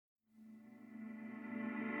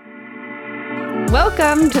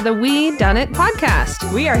welcome to the We Done It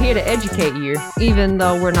podcast. We are here to educate you. Even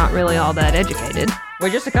though we're not really all that educated. We're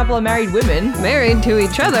just a couple of married women, Married to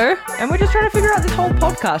each other. and we're just trying to figure out this whole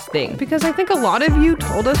podcast thing. Because I think a lot of you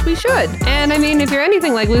told us we should. And I mean, if you're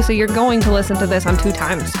anything like Lucy, you're going to listen to this on 2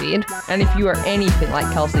 times speed. And if you are anything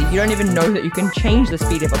like Kelsey, you don't even know that you can change the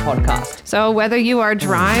speed of a podcast. So whether you are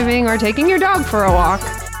driving or taking your dog for a walk,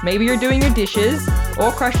 Maybe you're doing your dishes,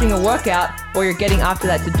 or crushing a workout, or you're getting after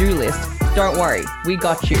that to-do list. Don't worry, we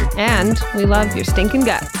got you. and we love your stinking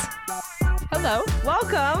guts. Hello,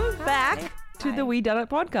 welcome back to the We Done It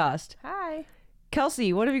podcast. Hi.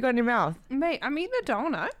 Kelsey, what have you got in your mouth? Mate, I'm eating a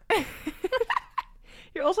donut.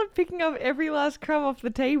 You're also picking up every last crumb off the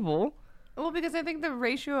table. Well, because I think the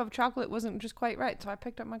ratio of chocolate wasn't just quite right, so I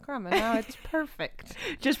picked up my crumb, and now it's perfect.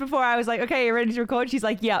 Just before I was like, okay, you ready to record? She's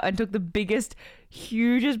like, yeah, and took the biggest,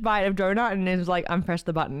 hugest bite of donut and it was like, pressed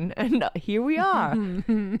the button. And here we are.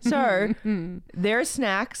 So, there are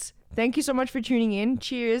snacks. Thank you so much for tuning in.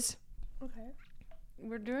 Cheers. Okay.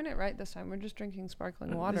 We're doing it right this time. We're just drinking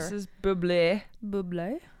sparkling water. This is bubbly.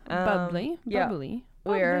 bubbly. Bubbly. Yeah. Bubbly.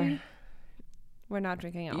 We're not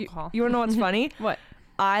drinking alcohol. you wanna know what's funny? What?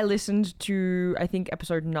 I listened to, I think,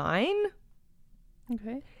 episode 9.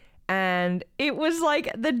 Okay. And it was like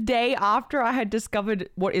the day after I had discovered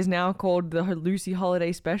what is now called the Lucy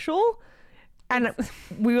Holiday Special. And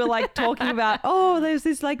we were like talking about, oh, there's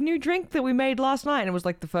this like new drink that we made last night. And it was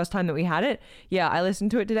like the first time that we had it. Yeah, I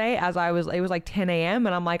listened to it today it was like 10 a.m.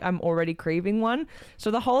 and I'm like, I'm already craving one. So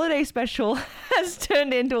the holiday special has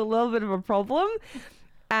turned into a little bit of a problem.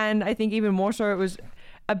 And I think even more so it was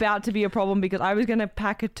about to be a problem because I was going to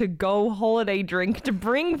pack a to-go holiday drink to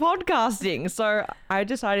bring podcasting. So I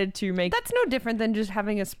decided to make... That's no different than just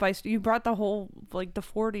having a spice. You brought the whole, like, the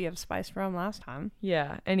 40 of Spice Rum last time.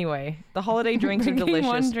 Yeah, anyway, the holiday drinks are Drinking delicious.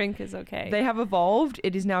 one drink is okay. They have evolved.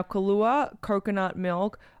 It is now Kahlua, coconut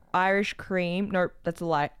milk, Irish cream. No, that's a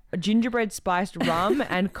lie. Gingerbread spiced rum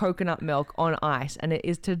and coconut milk on ice. And it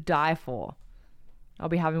is to die for. I'll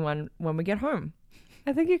be having one when we get home.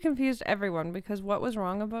 I think you confused everyone because what was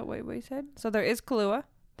wrong about what we said? So there is Kahlua,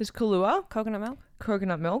 There's Kahlua,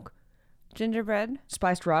 coconut milk, gingerbread.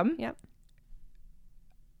 spiced rum, Yep.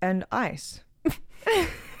 and ice.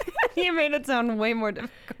 You made it sound way more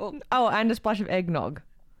difficult. Oh, and a splash of eggnog.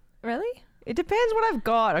 Really? It depends what I've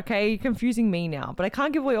got, okay? You're confusing me now, but I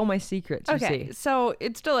can't give away all my secrets, you Okay, see. so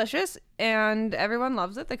it's delicious and everyone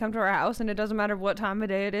loves it. They come to our house and it doesn't matter what time of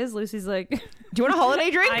day it is. Lucy's like, Do you want a holiday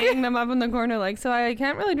drink? eyeing them up in the corner like, so I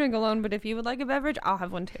can't really drink alone, but if you would like a beverage, I'll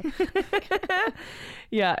have one too.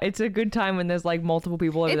 Yeah, it's a good time when there's like multiple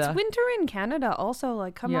people over It's there. winter in Canada also.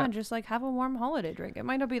 Like, come Yeah. on, just like have a warm holiday drink. It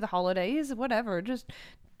might not be the holidays, whatever. Just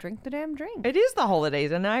drink the damn drink. It is the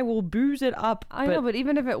holidays, and I will booze it up. I know, but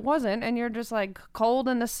even if it wasn't and you're just like cold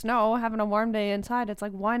in the snow having a warm day inside, it's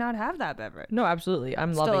like, why not have that beverage? No, absolutely. I'm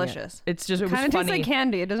It's loving delicious. it. It's just, it was Kind of tastes funny. like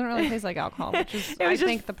candy. It doesn't really taste like alcohol, which is, It I was just-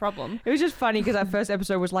 think, the problem. It was just funny because that first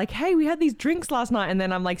episode was like, hey, we had these drinks last night. And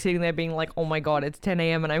then I'm like sitting there being like, oh my God, it's 10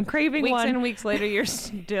 a.m. and I'm craving Weeks one. and weeks later, you're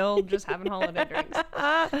still just having holiday drinks.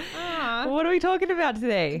 What are we talking about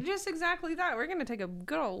today? Just exactly that. We're going to take a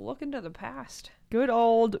good old look into the past. Good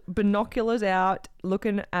old binoculars out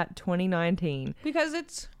looking at 2019. Because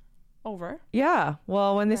it's over. Yeah.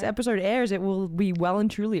 Well, when this Right. episode airs, it will be well and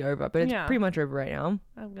truly over, but it's Yeah. pretty much over right now.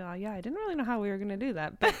 Yeah, I didn't really know how we were going to do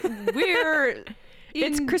that. But we're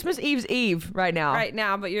It's in Christmas Eve's Eve right now. right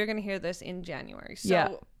now, but you're going to hear this in January. So Yeah.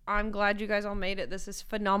 I'm glad you guys all made it. This is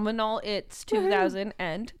phenomenal. It's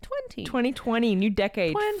 2020. 2020, new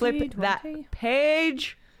decade. Flip that 2020.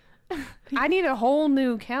 page. I need a whole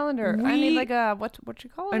new calendar. I need We- like a, what you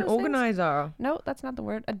call it? An organizer. No, that's not the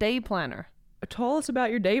word. A day planner. Tell us about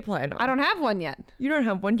your day planner. I don't have one yet. You don't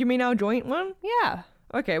have one. Do you mean our joint one? Yeah,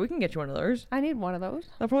 Okay, we can get you one of those. I need one of those.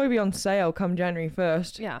 They'll probably be on sale come January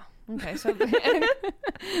 1st. Yeah. Okay, so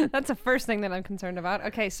that's the first thing that I'm concerned about.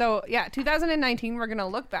 Okay, so yeah, 2019, we're going to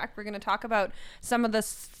look back. We're going to talk about some of the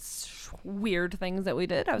weird things that we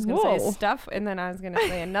did. I was going to say Whoa. stuff, and then I was going to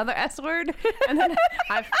say another S word, and then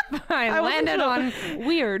I wasn't landed sure. on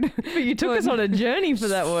weird. But you took us on a journey for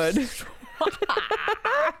that word.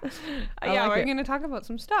 Yeah, like we're it. going to talk about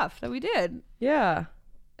some stuff that we did. Yeah.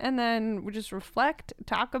 And then we just reflect,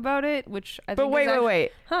 talk about it, which I But think wait, is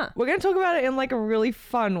wait. Huh. We're going to talk about it in like a really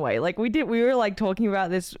fun way. Like we were like talking about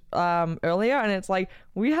this earlier, and it's like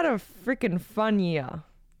we had a freaking fun year.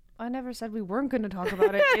 I never said we weren't going to talk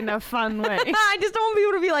about it in a fun way. I just don't want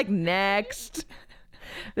people to be like, next.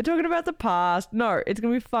 They're talking about the past. No, it's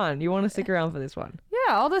going to be fun. You want to stick around for this one.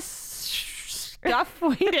 Yeah, all this stuff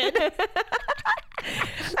we did.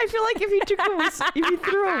 I feel like if you took if you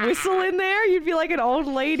threw a whistle in there, you'd be like an old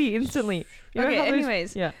lady instantly. You know Okay, how those-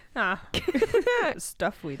 anyways. yeah.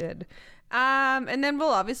 Stuff we did. And then we'll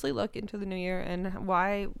obviously look into the new year and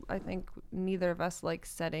why I think neither of us like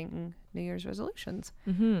setting New Year's resolutions.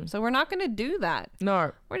 Mm-hmm. So we're not going to do that.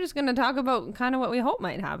 No. We're just going to talk about kind of what we hope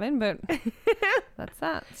might happen, but that's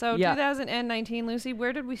that. So Yeah. 2019, Lucy,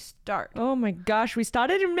 where did we start? Oh my gosh, we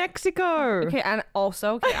started in Mexico. Okay, and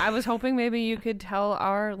also, I was hoping maybe you could tell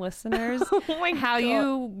our listeners Oh my how God.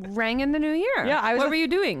 you rang in the new year. Yeah, what were you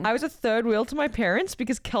doing? I was a third wheel to my parents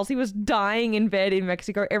because Kelsey was dying in bed in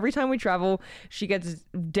Mexico. Every time we travel, she gets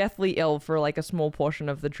deathly ill for like a small portion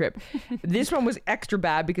of the trip. This one was extra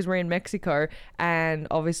bad because we're in Mexico and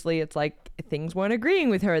obviously it's like things weren't agreeing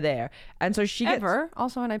with her there. And so she gets...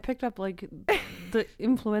 Also, and I picked up like the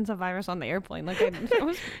influenza virus on the airplane. Like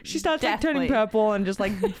She starts like deathly. turning purple and just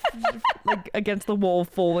like like against the wall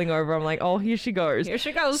falling over. I'm like, oh, here she goes. Here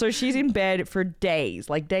she goes. So she's in bed for days,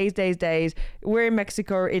 like days. We're in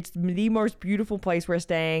Mexico. It's the most beautiful place we're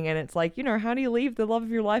staying. And it's like, you know, how do you leave the love of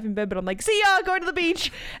your life in bed? But I'm like, see ya, going to the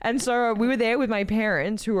beach. And so we were there with my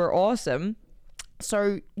parents who are awesome.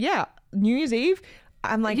 So yeah, New Year's Eve,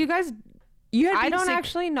 I'm like, you guys, you had I been don't sick-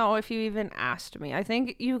 actually know if you even asked me. I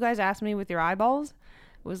think you guys asked me with your eyeballs.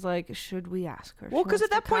 It was like, should we ask her? Well, She 'cause wants at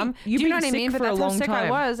that to point, come. you've Do you know been what I mean? sick But for a that's how long sick I time.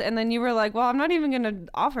 was. And then you were like, well, I'm not even going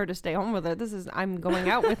to offer to stay home with her. I'm going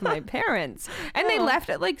out with my parents. And they Oh.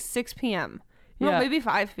 left at like 6 p.m. No, Yeah. maybe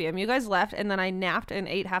 5 p.m. You guys left, and then I napped and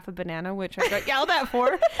ate half a banana, which I got yelled at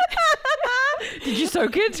for. Did you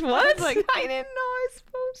soak it? I What? was like, I didn't know I was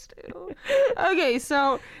supposed to. Okay,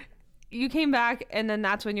 so you came back, and then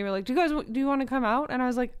that's when you were like, do you want to come out? And I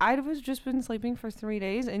was like, I was just been sleeping for 3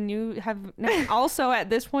 days, and you have also at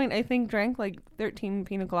this point, I think, drank like 13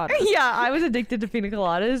 pina coladas. Yeah, I was addicted to pina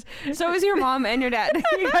coladas. So is your mom and your dad.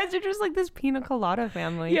 You guys are just like this pina colada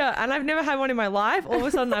family. Yeah, and I've never had one in my life. All of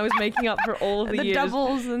a sudden, I was making up for all of the The years.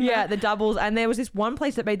 doubles and Yeah, the doubles. And there was this one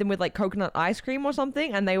place that made them with like coconut ice cream or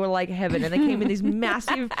something, and they were like heaven. And they came in these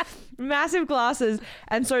massive glasses.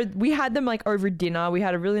 And so we had them like over dinner. We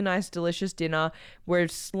had a really nice, delicious dinner. We're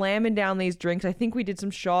slamming down these drinks. I think we did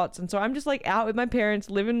some shots. And so I'm just like out with my parents,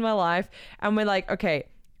 living my life. And we're like, okay,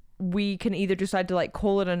 we can either decide to like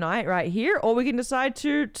call it a night right here, or we can decide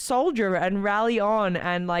to soldier and rally on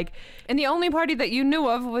and like. And the only party that you knew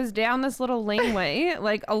of was down this little laneway,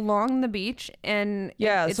 like along the beach, and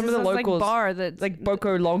Yeah, it's some of just the this, locals, like bar that's like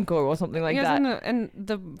Boco Lonco or something like yes, that. and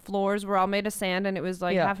the floors were all made of sand, and it was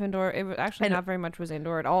like Yeah. half indoor. It was actually And- not very much was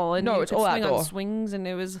indoor at all. And No, you it's could all swing outdoor. on swings, and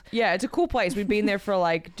it was. Yeah, it's a cool place. We've been there for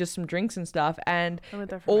like just some drinks and stuff, and I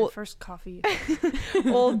went there for all- my first coffee.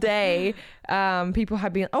 all day, people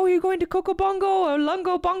have been, oh, you're going to Coco Bongo or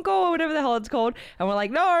Lungo Bongo or whatever the hell it's called, and we're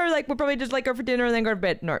like, no, like we'll probably just like go for dinner and then go to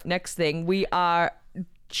bed. No, next thing we are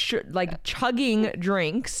like chugging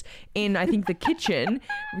drinks in I think the kitchen,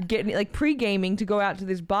 getting like pre-gaming to go out to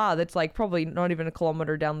this bar that's like probably not even a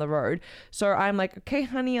kilometer down the road. So I'm like, okay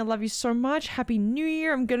honey, I love you so much, happy new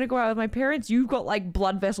year, I'm gonna go out with my parents. You've got like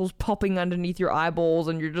blood vessels popping underneath your eyeballs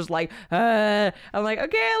and you're just like I'm like,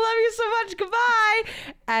 okay, I love you so much, goodbye.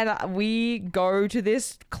 And we go to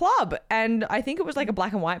this club, and I think it was like a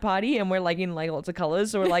black and white party, and we're like in like lots of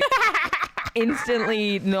colors, so we're like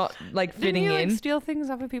instantly not like fitting Didn't you, in. like, steal things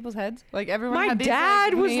off of people's heads? Like everyone My had these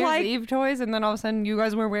dad like, was New Year's like- Eve toys, and then all of a sudden you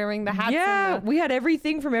guys were wearing the hats. Yeah, and we had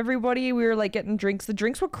everything from everybody. We were like getting drinks. The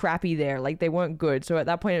drinks were crappy there. Like they weren't good. So at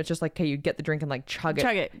that point, it was just like, okay, you get the drink and like chug it.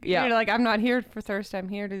 chug it. Yeah. You're like, I'm not here for thirst. I'm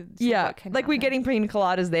here to. See Yeah, what can like we're happen." getting pina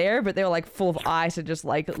coladas there, but they were like full of ice and just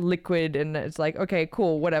like liquid. And it's like, okay,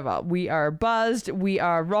 cool, whatever. We are buzzed. We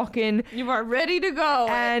are rocking. You are ready to go.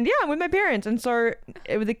 And yeah, I'm with my parents, and so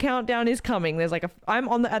the countdown is coming. There's like I'm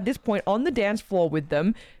on at this point on the dance floor with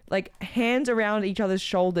them, like hands around each other's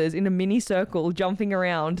shoulders in a mini circle, jumping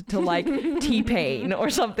around to like T-Pain or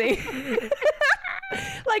something.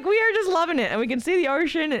 Like we are just loving it, and we can see the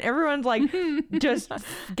ocean, and everyone's like just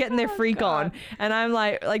getting their freak on. And I'm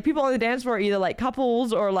like people on the dance floor are either like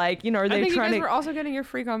couples or like, you know, I they're think you trying guys to. were also getting your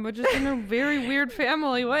freak on, but just in a very weird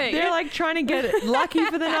family way. They're like trying to get lucky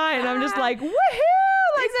for the night, and I'm just like, woohoo!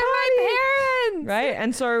 Like These are my party! parents. Right?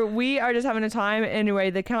 And so we are just having a time. Anyway,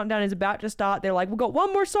 the countdown is about to start. They're like, we've got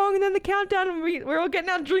one more song and then the countdown, and we're all getting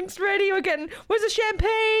our drinks ready. Where's the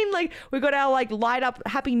champagne? Like, we got our like light up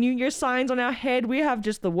Happy New Year signs on our head. We have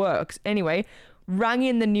just the works. Anyway, rung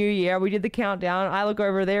in the new year. We did the countdown. I look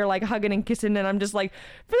over there like hugging and kissing, and I'm just like,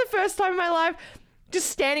 for the first time in my life, just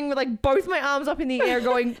standing with like both my arms up in the air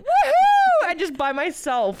going, woohoo! And just by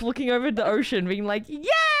myself looking over the ocean being like, yeah!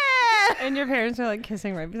 And your parents are like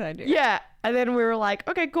kissing right beside you. Yeah. And then we were like,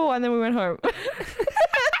 okay, cool. And then we went home.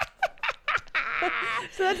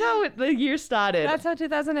 So that's how the year started. That's how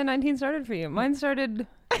 2019 started for you. Mine started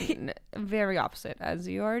very opposite, as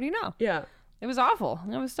you already know. Yeah. It was awful.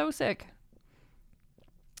 I was so sick.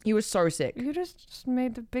 You were so sick. You just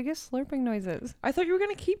made the biggest slurping noises. I thought you were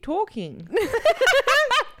going to keep talking. But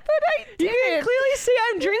I You can did. clearly see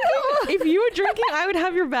I'm drinking. If you were drinking, I would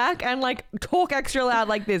have your back and like talk extra loud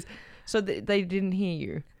like this. So they didn't hear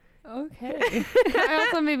you. Okay. I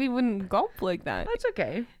also maybe wouldn't gulp like that. That's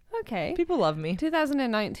okay. Okay. People love me.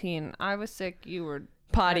 2019. I was sick. You were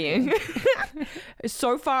Partying.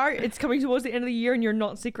 So far, it's coming towards the end of the year and you're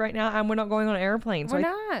not sick right now and we're not going on airplanes. We're So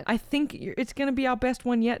not. I think it's going to be our best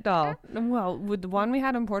one yet, doll. Well, with the one we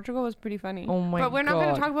had in Portugal was pretty funny. Oh my But we're not going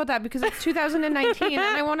God. to talk about that because it's 2019 and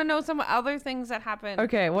I want to know some other things that happened.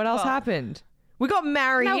 Okay, what else Well, happened? We got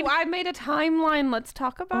married. No, I made a timeline. Let's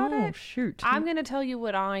talk about oh, it. shoot. I'm going to tell you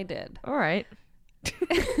what I did. All right.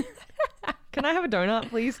 Can I have a donut,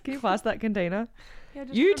 please? Can you pass that container? Yeah,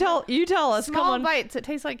 just You remember- tell us. Small Come on. bites. It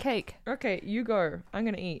tastes like cake. Okay, you go. I'm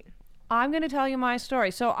going to eat. I'm going to tell you my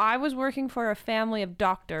story. So I was working for a family of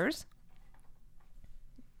doctors.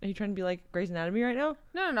 Are you trying to be like Grey's Anatomy right now?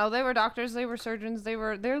 No. They were doctors. They were surgeons.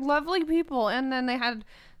 They're lovely people. And then they had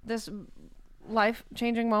this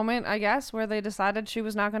life-changing moment, I guess, where they decided she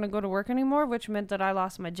was not going to go to work anymore, which meant that I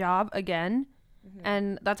lost my job again.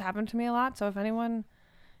 And that's happened to me a lot. So if anyone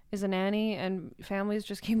is a nanny and families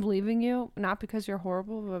just keep leaving you, not because you're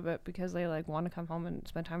horrible, but because they like want to come home and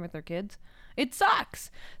spend time with their kids, it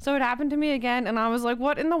sucks. So it happened to me again, and I was like,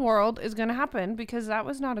 what in the world is going to happen? Because that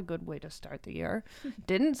was not a good way to start the year.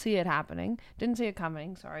 Didn't see it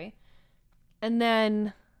coming, sorry. And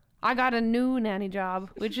then I got a new nanny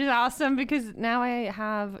job, which is awesome because now I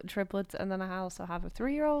have triplets, and then I also have a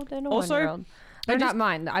 3-year-old and a Also, 1-year-old. They're not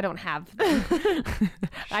mine. I don't have them.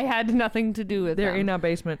 I had nothing to do with They're them. in our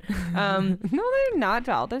basement. No, they're not,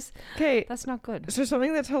 Al. Okay, That's not good. so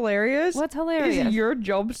something that's hilarious. What's hilarious? Is your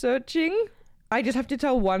job searching. I just have to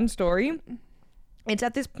tell one story. It's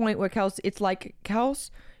at this point where it's like, Kels,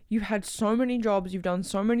 you've had so many jobs, you've done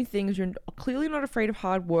so many things, you're clearly not afraid of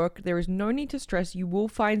hard work. There is no need to stress. You will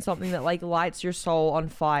find something that like lights your soul on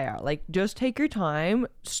fire. Like, just take your time,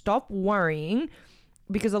 stop worrying.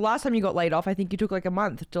 Because the last time you got laid off, I think you took like a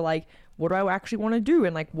month to like, what do I actually want to do?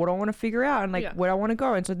 And like, what do I want to figure out? And like, Yeah. where do I want to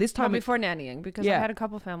go? And so this Well, time, before nannying, because Yeah. I had a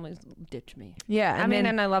couple families ditch me. yeah. And I mean, then,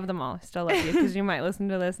 and I love them all. I still love you because you might listen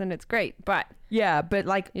to this and it's great, but yeah, but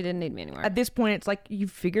like, you didn't need me anymore. at this point, it's like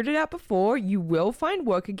you've figured it out before. You will find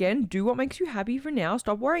work again. Do what makes you happy for now.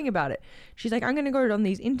 Stop worrying about it. She's like, I'm going to go on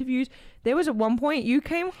these interviews. There was at one point you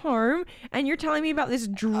came home and you're telling me about this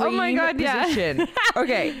dream Oh my God, yeah. position.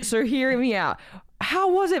 Okay, so hear me out. How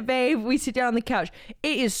was it, babe? We sit down on the couch.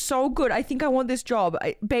 It is so good. I think I want this job.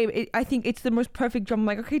 I think it's the most perfect job. I'm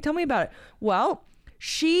like, okay, tell me about it. Well,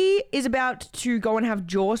 she is about to go and have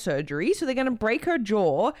jaw surgery. So they're going to break her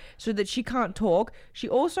jaw so that she can't talk. She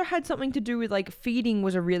also had something to do with like feeding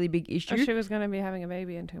was a really big issue. She was going to be having a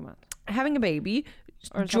baby in 2 months. Having a baby,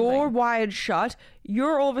 Or jaw something. wired shut.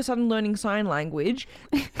 You're all of a sudden learning sign language.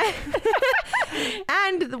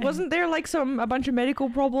 And wasn't there like a bunch of medical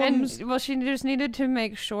problems? And well, she just needed to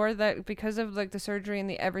make sure that because of like the surgery and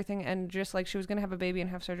the everything, and just like she was gonna have a baby and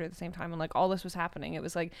have surgery at the same time, and like all this was happening, it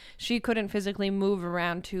was like she couldn't physically move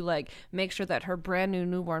around to like make sure that her brand new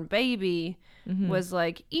newborn baby was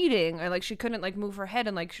like eating, or like she couldn't like move her head,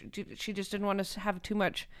 and like she just didn't want to have too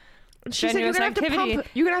much. She said you're strenuous gonna have to activity. pump.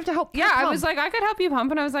 You're gonna have to help. Yeah, pump. I was like, I could help you pump,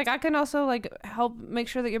 and I was like, I can also like help make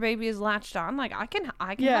sure that your baby is latched on. Like, I can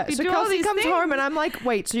Yeah. help you So do all Kelsey these comes things. home and I'm like,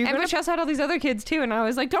 wait. So you're And gonna? but she also had all these other kids too, and I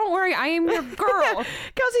was like, don't worry, I am your girl.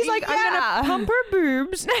 Kelsey's like, I'm Yeah. gonna pump her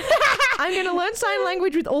boobs. I'm gonna learn sign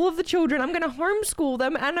language with all of the children. I'm gonna homeschool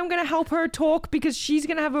them, and I'm gonna help her talk because she's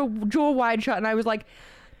gonna have a jaw wide shut. And I was like,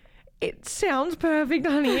 it sounds perfect,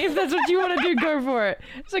 honey. If that's what you want to do, go for it.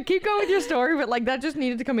 So keep going with your story, but like that just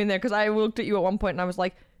needed to come in there because I looked at you at one point and I was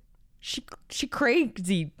like, she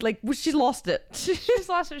crazy. Like she lost it. She's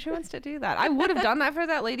lost it. She wants to do that. I would have done that for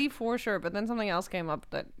that lady for sure, but then something else came up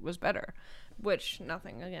that was better, which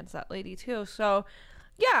nothing against that lady too. So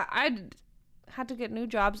yeah, I had to get new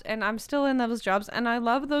jobs, and I'm still in those jobs, and I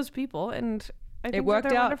love those people, and I think worked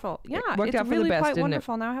they're out. wonderful. It Yeah, worked it's out for the really best, quite didn't it?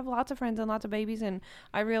 wonderful. Now I have lots of friends and lots of babies, and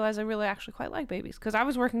I realize I really actually quite like babies because I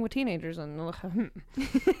was working with teenagers, and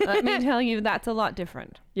let me tell you, that's a lot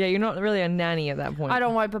different. Yeah, you're not really a nanny at that point. I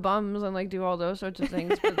don't wipe the bums and like do all those sorts of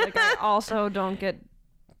things, but like I also don't get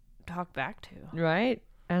talked back to. Right?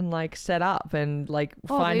 and like set up and like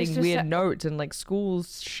Oh, they used finding to weird set- notes and like school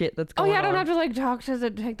shit that's Oh going yeah, I don't on. have to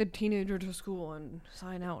like take the teenager to school and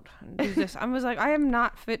sign out and do this. I was like, I am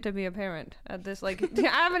not fit to be a parent at this. Like, I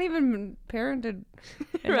haven't even parented,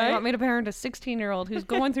 and Right. they want me to parent a 16-year-old who's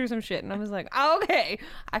going through some shit, and I was like, oh, okay,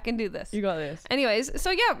 I can do this. You got this. Anyways,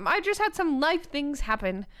 so yeah, I just had some life things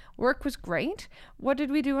happen. Work was great. What did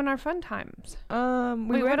we do in our fun times? We Wait,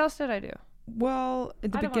 went, what else did I do? well,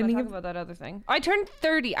 at the I don't want to beginning talk of about that other thing. I turned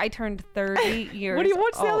 30. I turned 30 years.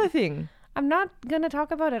 what's the old. other thing? I'm not gonna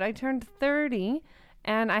talk about it. I turned 30,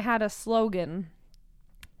 and I had a slogan: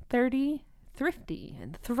 30, thrifty,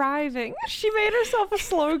 and thriving. She made herself a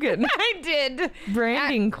slogan. I did.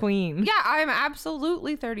 Branding queen. Yeah, I'm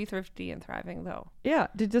absolutely 30, thrifty, and thriving, though. Yeah.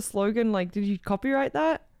 Did the slogan, like, did you copyright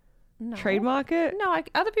that? No. Trademark it? No,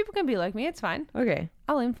 other people can be like me. It's fine. Okay.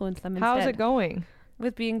 I'll influence them instead. How's it going?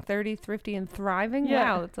 With being 30, thrifty, and thriving?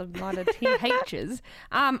 Yeah. Wow, that's a lot of THs.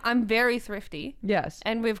 I'm very thrifty. Yes.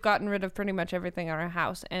 And we've gotten rid of pretty much everything in our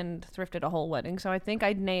house and thrifted a whole wedding. So I think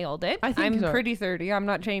I nailed it. I think I'm so. pretty 30. I'm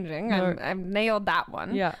not changing. No. I've nailed that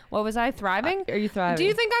one. Yeah. What was I, thriving? Are you thriving? Do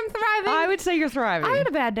you think I'm thriving? I would say you're thriving. I had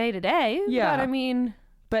a bad day today. Yeah. But I mean,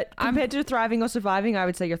 But compared to thriving or surviving, I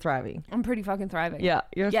would say you're thriving. I'm pretty fucking thriving. Yeah.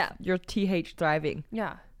 Yeah. You're TH thriving.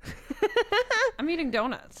 Yeah. I'm eating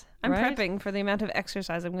donuts. I'm Right? prepping for the amount of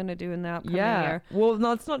exercise I'm going to do in the upcoming year. Well, no,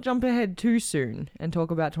 let's not jump ahead too soon and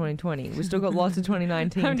talk about 2020. We've still got lots of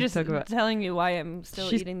 2019 I'm to just talk about. telling you why I'm still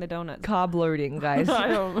She's eating the donuts. Carb loading, guys. I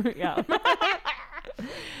don't, yeah.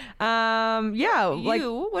 Yeah. Like,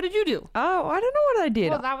 What did you do? oh, I don't know what I did.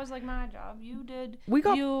 Well, that was like my job. You did. we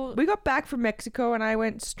got back from Mexico and I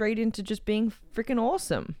went straight into just being freaking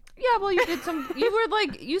awesome. Yeah, well, you did some. You were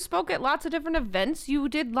like, you spoke at lots of different events. You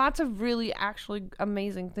did lots of really actually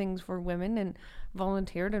amazing things for women and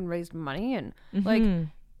volunteered and raised money and like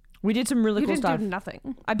We did some really you cool didn't stuff. do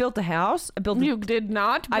nothing. I built a house. You did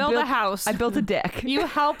not build a house. I built a deck. You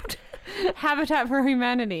helped Habitat for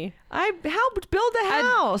Humanity. I helped build a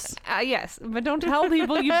house. Yes, but don't tell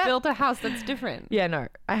people you built a house. That's different. Yeah, no,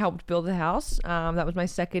 I helped build a house. That was my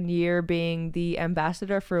second year being the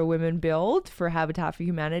ambassador for a women build for Habitat for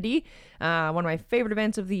Humanity. One of my favorite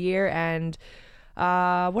events of the year. And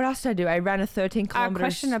what else did I do? I ran a 13 A kilometers.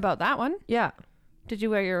 question about that one. Yeah. Did you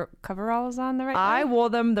wear your coveralls on the right I way? wore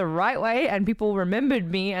them the right way and people remembered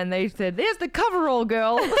me and they said, "There's the coverall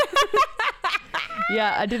girl."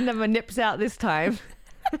 Yeah, I didn't have my nips out this time.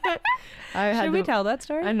 Should we tell that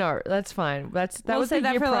story? I know, that's fine. That We'll was say the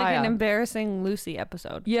that year for like prior. an embarrassing Lucy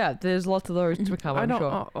episode. Yeah, there's lots of those to come, I'm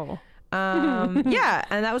sure. Oh. Yeah,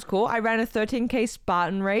 and that was cool. I ran a 13K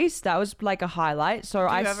Spartan race. That was like a highlight. So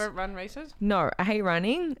Do you ever run races? No, I hate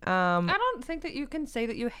running. I don't think that you can say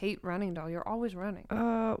that you hate running, doll. You're always running.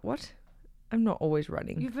 What? I'm not always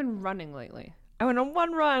running. You've been running lately. I went on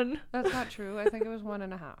one run. That's not true. I think it was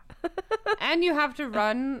 1.5. And you have to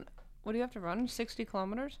run. What do you have to run? 60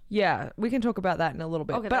 kilometers? Yeah, we can talk about that in a little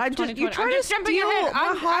bit. Okay, but that's you're 2020. trying I'm to just jumping steal ahead.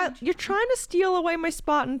 my you're trying to steal away my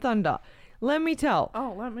Spartan thunder. Let me tell.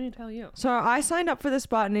 Oh, let me tell you. So I signed up for the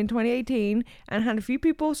Spartan in 2018 and had a few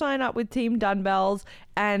people sign up with Team Dumbbells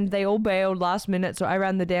and they all bailed last minute. So I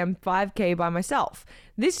ran the damn 5K by myself.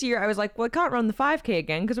 This year I was like, well, I can't run the 5K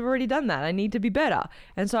again because I've already done that. I need to be better.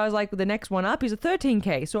 And so I was like, well, the next one up is a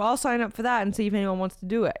 13K. So I'll sign up for that and see if anyone wants to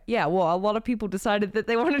do it. Yeah, well, a lot of people decided that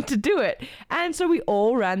they wanted to do it. And so we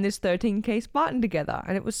all ran this 13K Spartan together.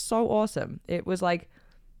 And it was so awesome. It was like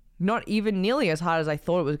not even nearly as hard as I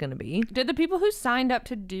thought it was going to be. Did the people who signed up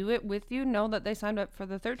to do it with you know that they signed up for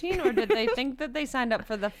the 13 or did they think that they signed up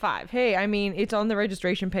for the 5? Hey, I mean, it's on the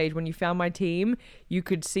registration page. When you found my team, you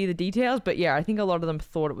could see the details. But yeah, I think a lot of them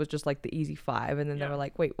thought it was just like the easy 5. And then they were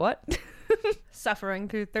like, wait, what? Suffering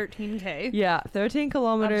through 13K. Yeah, 13 Of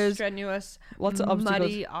kilometers. strenuous, Lots of obstacles.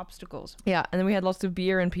 muddy obstacles. Yeah, and then we had lots of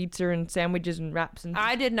beer and pizza and sandwiches and wraps. And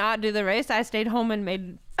I did not do the race. I stayed home and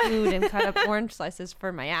made food and cut up orange slices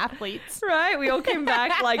for my athletes. Right, we all came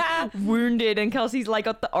back like wounded, and Kelsey's like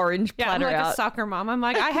got the orange Yeah, I'm platter like out. a soccer mom. I'm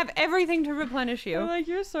like, I have everything to replenish I'm you. like,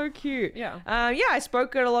 you're so cute. Yeah. Yeah, I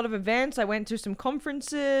spoke at a lot of events. I went to some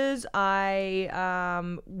conferences.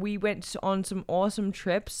 We went on some awesome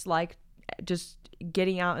trips, like just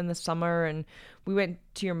getting out in the summer, and we went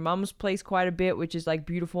to your mum's place quite a bit, which is like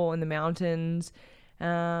beautiful in the mountains.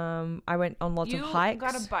 I went on lots of hikes.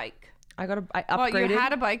 You got a bike. I upgraded. Well, you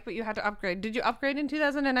had a bike, but you had to upgrade. Did you upgrade in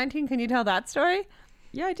 2019? Can you tell that story?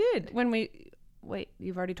 Yeah, I did. Wait,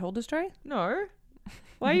 you've already told the story? No.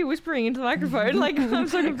 Why are you whispering into the microphone? Like, I'm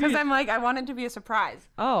so Because confused. I'm like, I want it to be a surprise.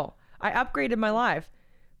 Oh, I upgraded my life,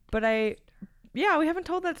 but I Yeah, we haven't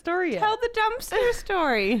told that story yet. Tell the dumpster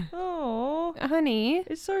story. Oh, Honey.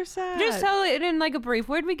 it's so sad. Just tell it in like a brief.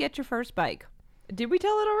 Where'd we get your first bike? Did we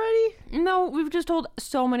tell it already? No, we've just told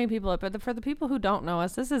so many people it, but for the people who don't know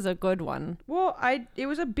us, this is a good one. Well, it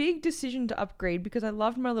was a big decision to upgrade because I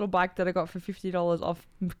loved my little bike that I got for $50 off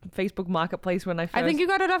Facebook Marketplace when I first... I think you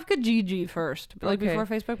got it off Kijiji first, like Okay. before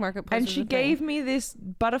Facebook Marketplace. And was she a thing. gave me this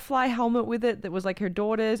butterfly helmet with it that was like her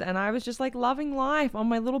daughter's, and I was just like loving life on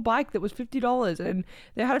my little bike that was $50. And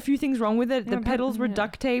they had a few things wrong with it. The Yeah, but- pedals were yeah.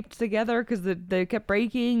 duct taped together because they kept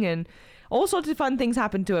breaking, and all sorts of fun things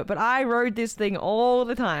happened to it. But I rode this thing all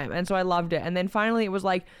the time, and so I loved it. And then finally it was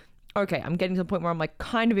like, okay, I'm getting to the point where I'm like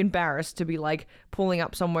kind of embarrassed to be like pulling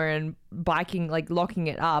up somewhere and biking, like locking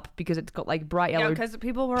it up because it's got like bright Yeah, yellow. because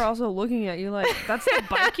people were also looking at you like, that's the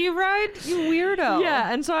bike you ride? You weirdo.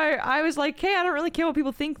 Yeah, and so I was like, hey, I don't really care what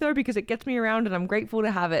people think though because it gets me around and I'm grateful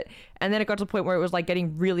to have it. And then it got to the point where it was like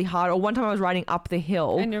getting really hard. Or one time I was riding up the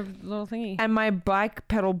hill And your little thingy. and my bike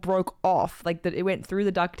pedal broke off. Like that, it went through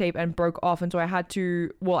the duct tape and broke off. And so I had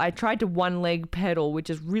to, well, I tried to one leg pedal, which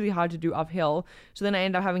is really hard to do uphill. So then I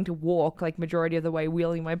ended up having to walk like majority of the way,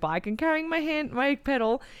 wheeling my bike and carrying my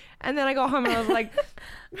pedal. And then I got home and I was like,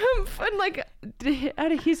 and like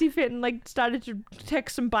had a hissy fit and like started to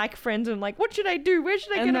text some bike friends and like, what should I do? Where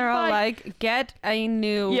should I get And a they're all bike? like, get a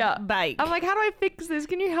new bike. I'm like, how do I fix this?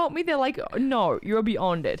 Can you help me? They're like, no, you're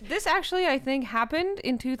beyond it. This actually, I think, happened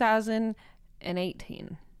in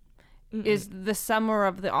 2018. Is the summer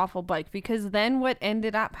of the awful bike, because then what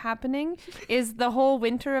ended up happening is the whole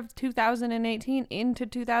winter of 2018 into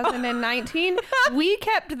 2019 we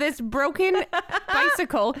kept this broken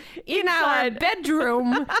bicycle in our Inside.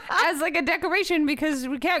 bedroom as like a decoration because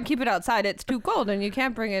we can't keep it outside, it's too cold, and you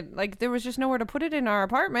can't bring it, like there was just nowhere to put it in our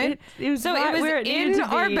apartment. It was so right it was where it needed in to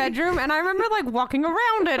our be. bedroom, and I remember like walking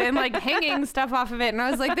around it and like hanging stuff off of it, and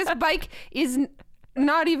I was like, this bike is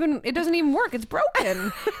not even, it doesn't even work, it's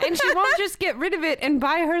broken. And she won't just get rid of it and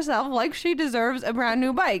buy herself like she deserves a brand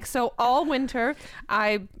new bike. So all winter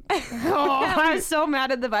I was so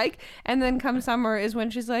mad at the bike, and then come summer is when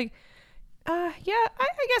she's like, I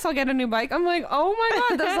guess I'll get a new bike. I'm like, oh my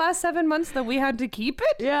god, those last 7 months that we had to keep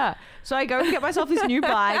it. Yeah. So I go and get myself this new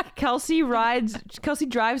bike. Kelsey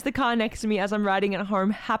drives the car next to me as I'm riding it home,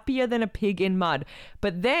 happier than a pig in mud.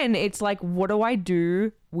 But then it's like, what do I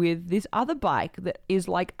do with this other bike that is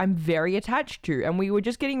like I'm very attached to? And we were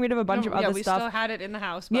just getting rid of a bunch of other we stuff. still had it in the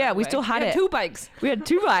house. Yeah, we still had We it. 2 bikes. We had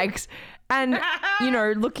 2 bikes. And, you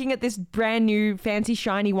know, looking at this brand new fancy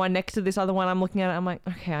shiny one next to this other one, I'm looking at it, I'm like,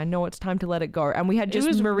 okay, I know it's time to let it go. And we had just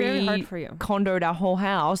was Marie very hard for you. condoed our whole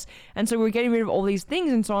house. And so we were getting rid of all these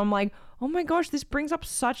things. And so I'm like, oh my gosh, this brings up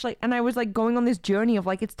such like, and I was like going on this journey of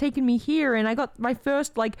like, it's taken me here. And I got my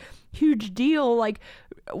first like huge deal. Like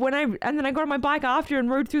and then I got on my bike after and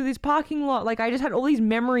rode through this parking lot. Like I just had all these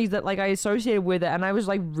memories that like I associated with it. And I was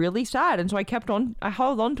like really sad. And so I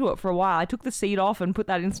held on to it for a while. I took the seat off and put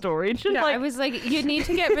that in storage. And Yeah, like, I was like, you need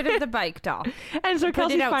to get rid of the bike, doll. and so Put it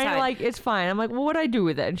Kelsey's finally outside. like, it's fine. I'm like, well, what do I do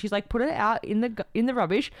with it? And she's like, put it out in the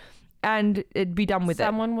rubbish and it'd be done with it.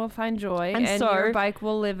 Someone will find joy, And and so- your bike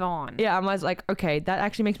will live on. Yeah, I was like, okay, that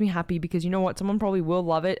actually makes me happy because you know what? Someone probably will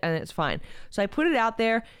love it and it's fine. So I put it out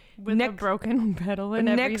there. With a broken pedal and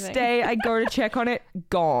Next everything. day, I go to check on it,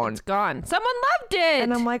 gone. It's gone. Someone loved it.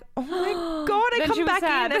 And I'm like, oh my God, I Then she come was back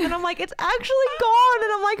sad. in and then I'm like, it's actually gone.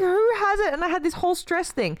 And I'm like, who has it? And I had this whole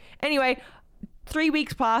stress thing. Anyway, 3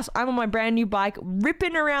 weeks pass. I'm on my brand new bike,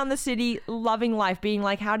 ripping around the city, loving life, being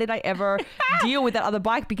like, how did I ever deal with that other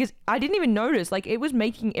bike? Because I didn't even notice. Like, it was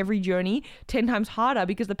making every journey 10 times harder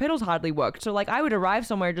because the pedals hardly worked. So, like, I would arrive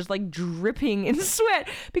somewhere just, like, dripping in sweat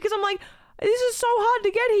because I'm like, this is so hard to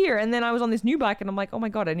get here. And then I was on this new bike and I'm like, oh my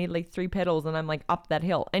God, I need like 3 pedals and I'm like up that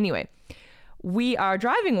hill. Anyway, we are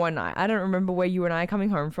driving one night. I don't remember where you and I are coming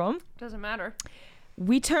home from. Doesn't matter.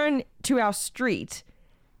 We turn to our street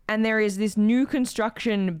and there is this new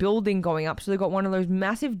construction building going up. So they've got one of those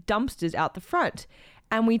massive dumpsters out the front.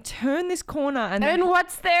 And we turn this corner And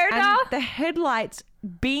what's there, and doll? the headlights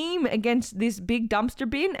beam against this big dumpster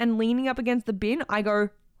bin, and leaning up against the bin, I go,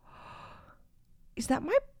 is that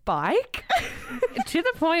my bike? To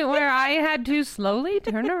the point where I had to slowly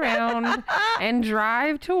turn around and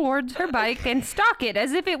drive towards her bike and stalk it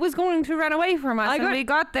as if it was going to run away from us. I And got- we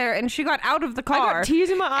got there and she got out of the I car. got tears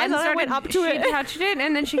in my eyes and I went up to she it. touched it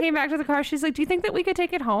and then she came back to the car. She's like, do you think that we could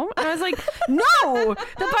take it home? And I was like, no,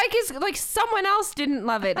 the bike is like, someone else didn't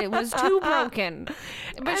love it. It was too broken.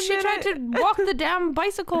 But And she then tried to walk the damn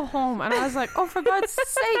bicycle home. And I was like, oh, for God's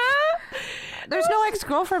sake. There's no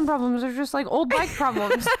ex-girlfriend problems. There's just like old bike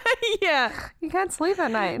problems. Yeah. You can't sleep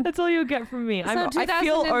at night. That's all you'll get from me. So I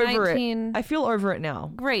feel over it. 2019 I feel over it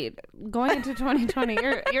now. Great. Going into 2020,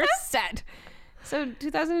 you're set. So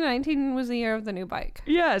 2019 was the year of the new bike.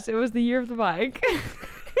 Yes, it was the year of the bike.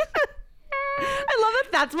 I love that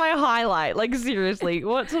that's my highlight. Like, seriously,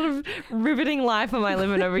 what sort of riveting life am I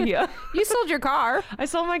living over here? You sold your car I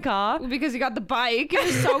sold my car. because you got the bike. It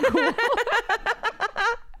was so cool.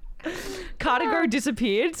 Car2Go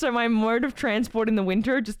disappeared, so my mode of transport in the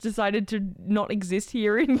winter just decided to not exist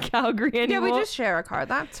here in Calgary anymore. Yeah, we just share a car.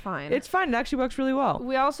 That's fine. It's fine. It actually works really well.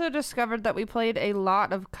 We also discovered that we played a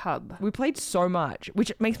lot of Cub. We played so much,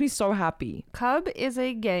 which makes me so happy. Cub is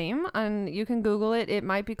a game, and you can Google it. It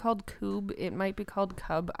might be called Coob. It might be called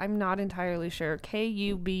Cub. I'm not entirely sure. Kubb.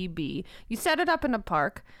 You set it up in a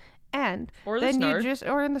park, and Or the then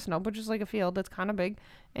snow. or in the snow, which is like a field that's kind of big,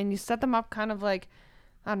 and you set them up kind of like,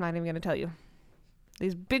 I'm not even gonna tell you.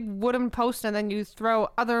 These big wooden posts, and then you throw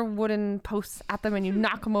other wooden posts at them and you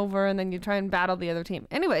knock them over, and then you try and battle the other team.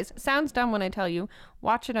 Anyways, sounds dumb when I tell you.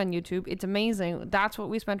 Watch it on YouTube. It's amazing. That's what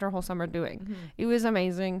we spent our whole summer doing. Mm-hmm. It was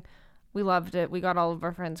amazing. We loved it. We got all of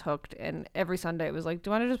our friends hooked, and every Sunday it was like, do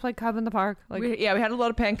you want to just play Cub in the park? Like We had a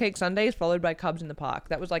lot of pancake Sundays followed by Cubs in the park.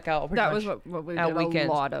 That was like our pretty that much was what we our did weekends.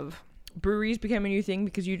 a lot of. Breweries became a new thing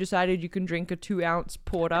because you decided you can drink a 2-ounce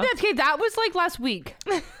porter. Okay, that was like last week.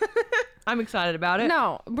 I'm excited about it.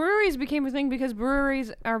 No, breweries became a thing because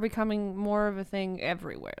breweries are becoming more of a thing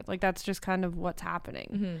everywhere. Like, that's just kind of what's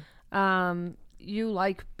happening. Mm-hmm. You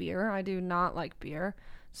like beer. I do not like beer.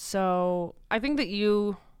 So I think that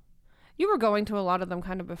you were going to a lot of them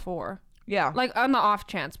kind of before. Yeah. Like, on the off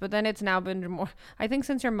chance, but then it's now been more. I think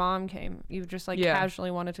since your mom came, you've just like Yeah.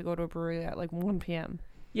 casually wanted to go to a brewery at like 1 p.m.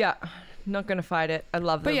 Yeah. Not gonna fight it. I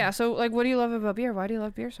love them. But yeah, so like, what do you love about beer? Why do you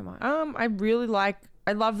love beer so much?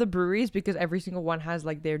 I love the breweries because every single one has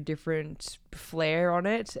like their different flair on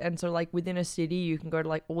it. And so like within a city, you can go to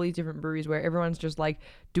like all these different breweries where everyone's just like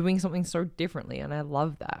doing something so differently. And I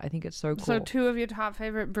love that. I think it's so cool. So 2 of your top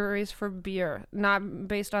favorite breweries for beer, not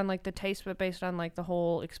based on like the taste, but based on like the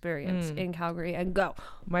whole experience in Calgary, and go.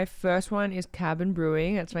 My first one is Cabin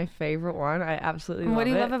Brewing. That's my favorite one. I absolutely love it. What do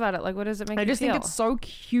you love about it? Like, what does it make I you just feel? think it's so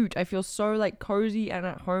cute. I feel so like cozy and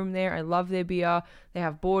at home there. I love their beer. They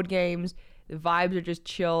have board games. The vibes are just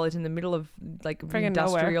chill. It's in the middle of like an Friggin'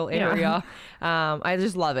 industrial nowhere. area. I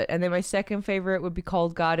just love it. And then my second favorite would be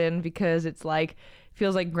Cold Garden because it's like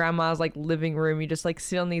feels like grandma's like living room. You just like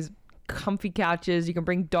sit on these comfy couches. You can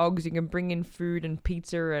bring dogs. You can bring in food and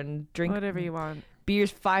pizza and drink Whatever you want.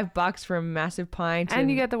 beer's $5 for a massive pint. And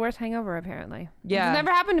you get the worst hangover, apparently. Yeah. It's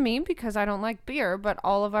never happened to me because I don't like beer, but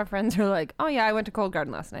all of our friends are like, oh yeah, I went to Cold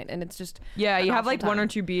Garden last night, and it's just yeah. an You have awful like 1 or time.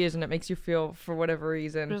 2 beers and it makes you feel for whatever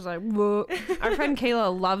reason. just like, whoa. Our friend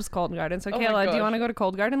Kayla loves Cold Garden. So Oh my Kayla, do you gosh. want to go to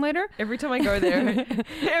Cold Garden later? Every time I go there,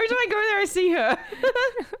 I see her.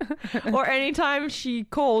 Or anytime she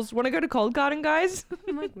calls, want to go to Cold Garden, guys?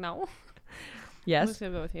 I'm like, no. I'm Yes. just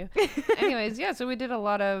gonna go with you. Anyways, yeah, so we did a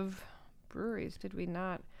lot of breweries, did we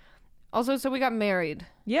not? Also, so we got married,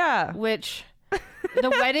 Yeah. which the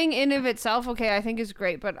wedding in of itself, okay, I think is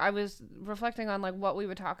great, but I was reflecting on like what we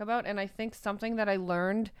would talk about, and I think something that I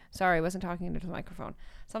learned, sorry, I wasn't talking into the microphone,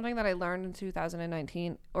 something that I learned in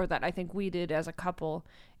 2019, or that I think we did as a couple,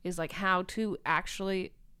 is like how to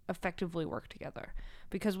actually effectively work together.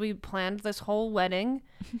 Because we planned this whole wedding,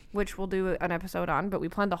 which we'll do an episode on, but we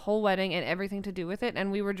planned the whole wedding and everything to do with it.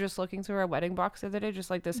 And we were just looking through our wedding box the other day, just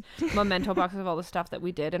like this memento box of all the stuff that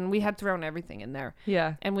we did. And we had thrown everything in there.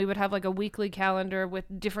 Yeah. And we would have like a weekly calendar with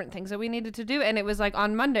different things that we needed to do. And it was like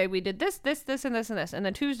on Monday, we did this, this, this, and this, and this. And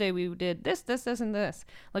then Tuesday, we did this, this, this, and this.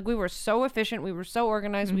 Like, we were so efficient. We were so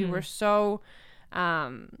organized. We were so...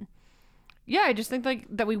 yeah, I just think like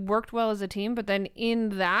that we worked well as a team, but then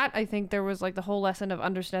in that, I think there was like the whole lesson of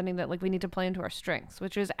understanding that like we need to play into our strengths,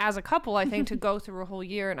 which is as a couple, I think to go through a whole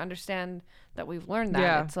year and understand that we've learned that.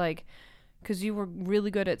 Yeah. It's like, because you were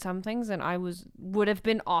really good at some things and I would have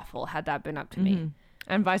been awful had that been up to me.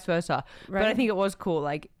 And vice versa. But I Right. think it was cool.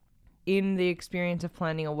 Like in the experience of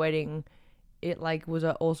planning a wedding, it like was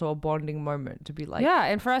also a bonding moment to be like, Yeah,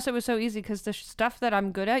 and for us it was so easy because the stuff that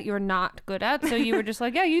I'm good at, you're not good at, so you were just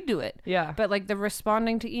like, yeah, you do it. yeah. But like the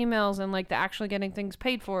responding to emails and like the actually getting things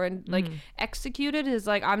paid for and like executed is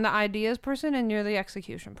like I'm the ideas person and you're the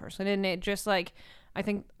execution person, and it just like I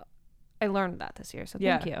think I learned that this year, so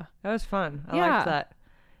thank you. That was fun. I Yeah. liked that.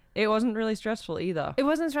 It wasn't really stressful either. It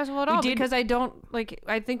wasn't stressful at all did- because I don't like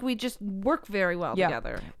I think we just work very well Yeah.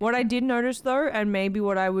 together. What I did notice though, and maybe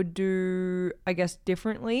what I would do, I guess,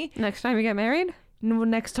 differently. Next time you get married,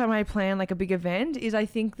 next time I plan like a big event is I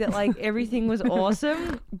think that like everything was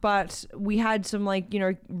awesome, but we had some like,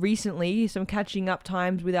 recently some catching up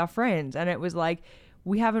times with our friends, and it was like,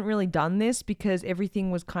 we haven't really done this because everything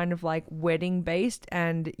was kind of like wedding based,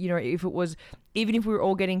 and even if we were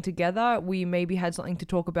all getting together, we maybe had something to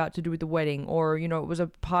talk about to do with the wedding, or it was a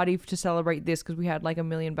party to celebrate this because we had like a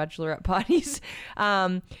million bachelorette parties.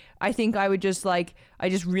 I think I just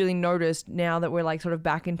really noticed now that we're like sort of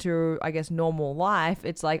back into, I guess, normal life.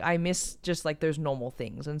 It's like I miss just like those normal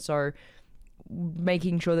things, and so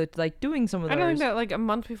making sure that like doing some of those. I don't think that like a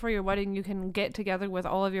month before your wedding you can get together with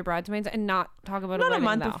all of your bridesmaids and not talk about a wedding. Not a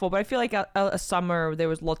month though. before, but I feel like a summer there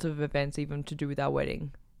was lots of events even to do with our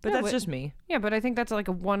wedding. But that's just me. Yeah, but I think that's like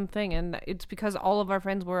a one thing, and it's because all of our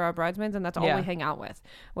friends were our bridesmaids, and that's all we hang out with.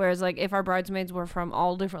 Whereas like if our bridesmaids were from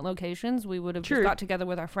all different locations, we would have just got together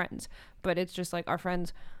with our friends. But it's just like our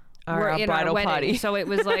friends were in our wedding party. So it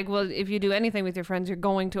was like, well, if you do anything with your friends, you're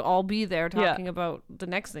going to all be there talking about the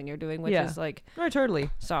next thing you're doing, which is like... Right, totally.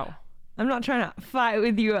 So... I'm not trying to fight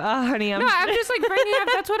with you, honey. I'm just like bringing up,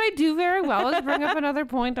 that's what I do very well, is bring up another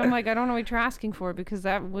point. I'm like, I don't know what you're asking for, because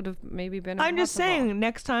that would have maybe been impossible. I'm just saying,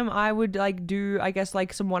 next time I would like do, I guess,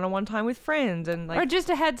 like some one-on-one time with friends, and like... Or just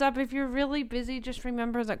a heads up, if you're really busy, just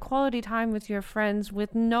remember that quality time with your friends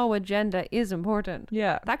with no agenda is important.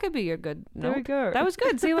 Yeah. That could be your good note. There we go. That was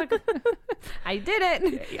good. See, look, I did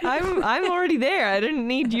it. I'm already there. I didn't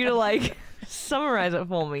need you to like summarize it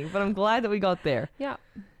for me, but I'm glad that we got there. Yeah.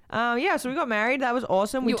 So we got married. That was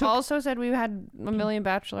awesome. You also said we had a million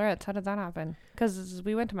bachelorettes. How did that happen? Because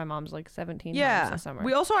we went to my mom's like 17 times this summer.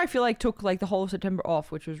 We also, I feel like, took like the whole of September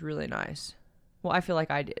off, which was really nice. Well, I feel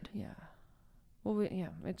like I did. Yeah. Well,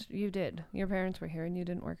 you did. Your parents were here and you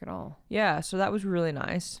didn't work at all. Yeah, so that was really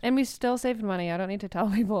nice. And we still saved money. I don't need to tell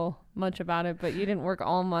people much about it, but you didn't work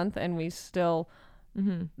all month and we still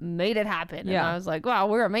made it happen. Yeah. And I was like, wow,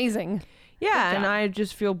 we're amazing. Yeah, and I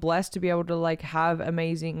just feel blessed to be able to like have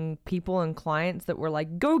amazing people and clients that were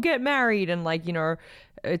like, go get married, and like,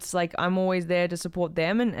 it's like I'm always there to support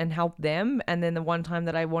them and help them. And then the one time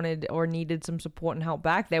that I wanted or needed some support and help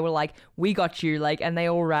back, they were like, we got you, like, and they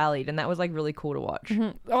all rallied, and that was like really cool to watch.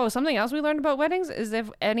 Mm-hmm. Oh, something else we learned about weddings is if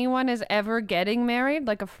anyone is ever getting married,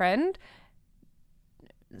 like a friend,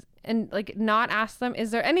 and like not ask them,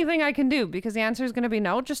 is there anything I can do? Because the answer is going to be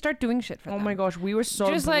no. Just start doing shit for them. Oh my gosh, we were so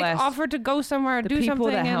just blessed. Like offer to go somewhere, do something,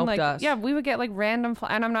 that and helped like us. Yeah, we would get like random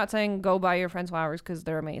and I'm not saying go buy your friends flowers because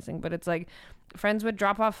they're amazing, but it's like friends would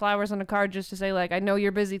drop off flowers on a card just to say like, I know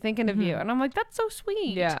you're busy thinking of you, and I'm like, that's so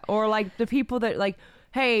sweet. Yeah, or like the people that like,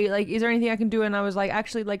 hey, like, is there anything I can do? And I was like,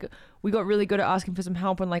 actually, like, we got really good at asking for some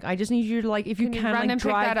help, and like, I just need you to like, if you can run like and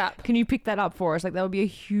drive, pick that up? Can you pick that up for us? Like, that would be a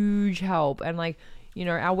huge help. And like,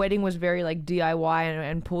 our wedding was very like DIY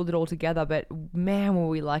and pulled it all together, but man, were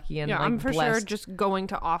we lucky. And like, I'm for blessed. sure just going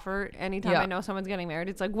to offer anytime I know someone's getting married.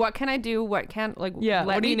 It's like, what can I do? What can't, like,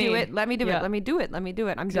 let me do it. Let me do it. Let me do it. Let me do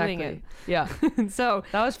it. I'm doing it. Yeah. So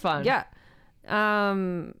that was fun. Yeah.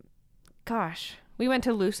 Gosh, we went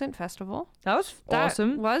to Lucent Festival. That was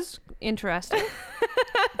awesome. That was interesting.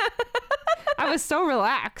 I was so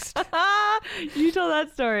relaxed. You tell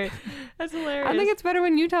that story. That's hilarious. I think it's better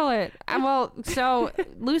when you tell it. So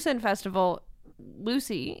Lucent Festival,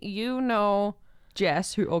 Lucy,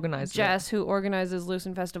 Jess, who organizes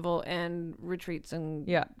Lucent Festival and retreats and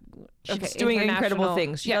she's doing incredible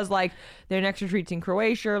things. She does like their next retreats in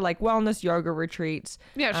Croatia, like wellness yoga retreats.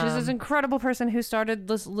 Yeah, she's this incredible person who started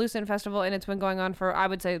this Lucent Festival, and it's been going on for, I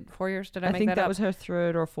would say, 4 years. Did I make that up? I think that was her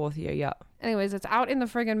 3rd or 4th year. Yeah. Anyways, it's out in the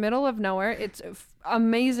friggin' middle of nowhere. It's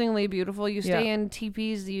amazingly beautiful. You stay in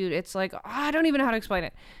teepees. It's like, I don't even know how to explain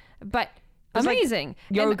it, but it's amazing.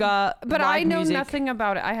 Like yoga, but I know music. Nothing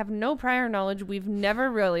about it. I have no prior knowledge. We've never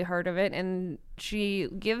really heard of it. And she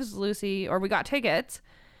gives Lucy, or we got tickets,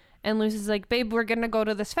 and Lucy's like, babe, we're gonna go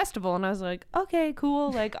to this festival. And I was like, okay,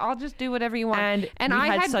 cool. Like, I'll just do whatever you want. And I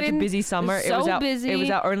had such a busy summer. So it was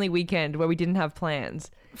our only weekend where we didn't have plans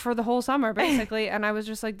for the whole summer, basically. And I was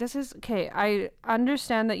just like, this is okay. I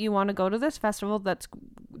understand that you want to go to this festival. That's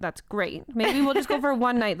great. Maybe we'll just go for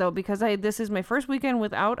one night though, because this is my first weekend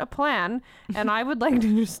without a plan, and I would like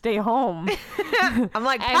to just stay home. I'm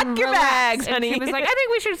like, pack your bags, honey. And she was like, I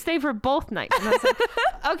think we should stay for both nights. And I was like,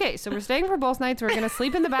 okay, so we're staying for both nights. We're gonna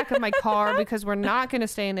sleep in the back of my car because we're not gonna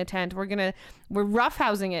stay in a tent. We're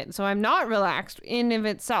roughhousing it, so I'm not relaxed in of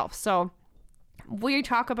itself. So we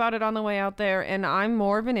talk about it on the way out there, and I'm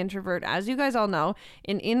more of an introvert, as you guys all know.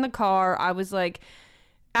 And in the car, I was like,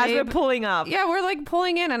 as we're pulling up. Yeah, we're like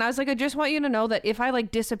pulling in, and I was like, I just want you to know that if I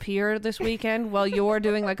like disappear this weekend while you're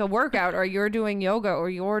doing like a workout, or you're doing yoga, or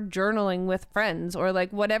you're journaling with friends, or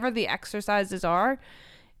like whatever the exercises are,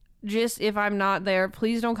 just if I'm not there,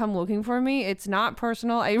 please don't come looking for me. It's not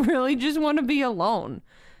personal. I really just want to be alone.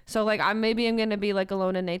 So like I'm going to be like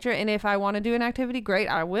alone in nature, and if I want to do an activity, great,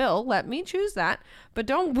 I will. Let me choose that. But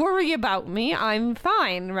don't worry about me. I'm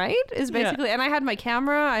fine, right? Is basically and I had my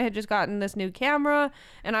camera. I had just gotten this new camera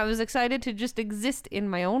and I was excited to just exist in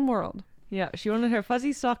my own world. Yeah, she wanted her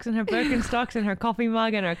fuzzy socks and her Birkenstocks and her coffee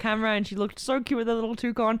mug and her camera, and she looked so cute with a little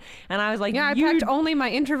toucan. And I was like, yeah, I packed only my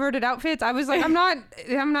introverted outfits. I was like, I'm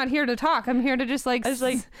not here to talk. I'm here to just like. I was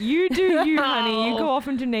like, you do you, honey. You go off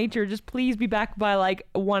into nature. Just please be back by like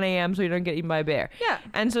 1 a.m. so you don't get eaten by a bear. Yeah.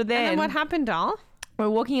 And so then what happened, doll? we're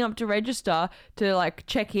walking up to register to like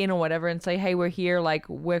check in or whatever and say, hey, we're here, like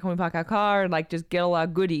where can we park our car, and like just get all our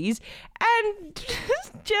goodies. And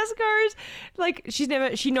Jess goes like, she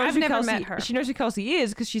knows I've who never Kelsey, met her. she knows who Kelsey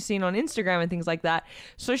is because she's seen on Instagram and things like that.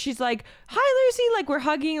 So she's like, hi Lucy, like we're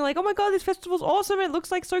hugging, like, oh my god, this festival's awesome, it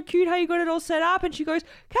looks like so cute how you got it all set up. And she goes,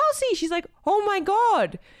 Kelsey, she's like, oh my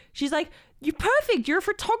god, she's like, you're perfect. You're a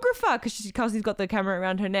photographer. Because Kelsey's got the camera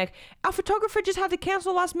around her neck. Our photographer just had to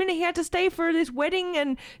cancel last minute. He had to stay for this wedding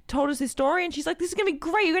and told us his story. And she's like, this is going to be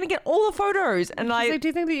great. You're going to get all the photos. And She's like, do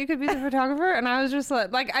you think that you could be the photographer? And I was just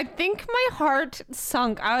like, I think my heart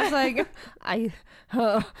sunk. I was like,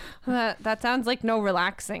 that sounds like no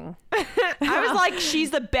relaxing. I was like, she's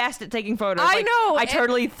the best at taking photos. I Like, know. I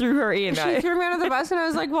totally threw her in. She threw me under the bus, and I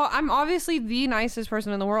was like, well, I'm obviously the nicest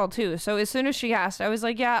person in the world too. So as soon as she asked, I was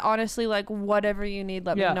like, yeah, honestly, like whatever you need,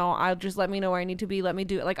 let me know. I'll just let me know where I need to be. Let me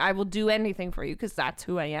do it. Like I will do anything for you because that's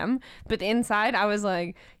who I am. But inside, I was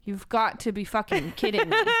like, you've got to be fucking kidding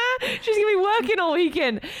me. She's going to be working all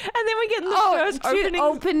weekend. And then we get in the first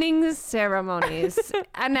opening ceremonies.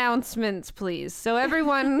 Announcements, please. So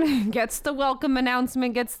everyone gets the welcome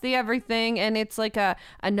announcement, gets the everything, and it's like a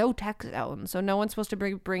no tech zone. So no one's supposed to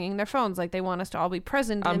be bringing their phones. Like they want us to all be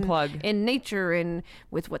present in nature and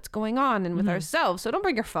with what's going on and with ourselves. So don't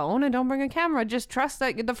bring your phone and don't bring a camera. Just trust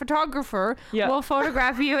that the photographer will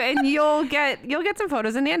photograph you, and you'll get some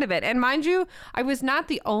photos in the end of it. And mind you, I was not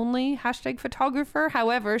the only #photographer.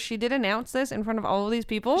 However, she did announce this in front of all of these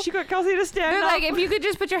people. She got Kelsey to stand They're up. like, if you could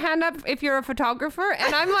just put your hand up if you're a photographer.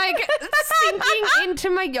 And I'm like sinking into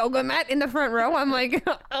my yoga mat in the front row. I'm like,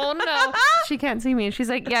 oh no. She can't see me. And she's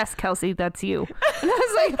like, yes, Kelsey, that's you. And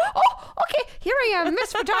I was like, oh, okay, here I am,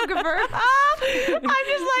 Miss Photographer. I'm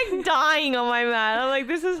just like dying on my mat. I'm like,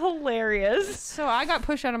 this is hilarious. So I got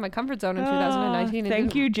pushed out of my comfort zone in 2019.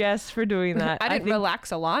 Thank you, Jess, for doing that. I didn't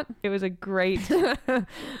relax a lot. It was a great,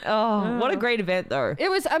 what a great event though.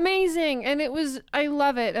 It was amazing, and I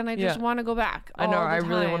love it, and I just want to go back. I know, I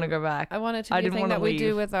really want to go back. I want it to be a thing that we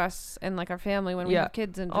do with us and like our family when we have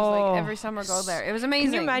kids, and just like every summer go there. It was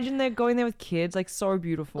amazing. Can you imagine they're going there with kids? Like so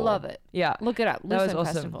beautiful. Love it. Yeah. Look it up. That was Lucent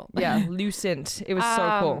awesome. Festival. Yeah, Lucent. It was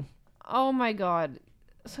so cool. Oh my god.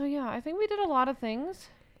 So yeah, I think we did a lot of things.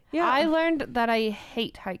 Yeah. I learned that I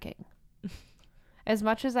hate hiking. As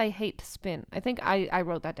much as I hate spin. I think I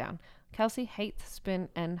wrote that down. Kelsey hates spin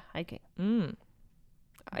and hiking.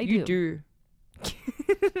 You do.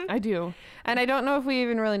 I do. And I don't know if we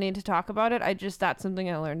even really need to talk about it. That's something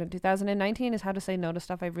I learned in 2019 is how to say no to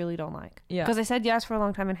stuff I really don't like. Yeah. Because I said yes for a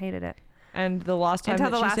long time and hated it. And the last time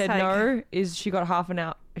that she said no is she got half an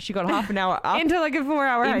hour up into like a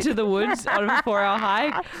 4-hour hike into the woods on a 4-hour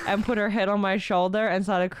hike and put her head on my shoulder and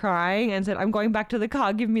started crying and said, I'm going back to the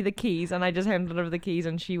car, give me the keys. And I just handed her the keys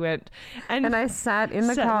and she went. And I sat in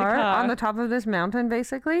the car on the top of this mountain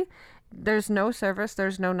basically. There's no service,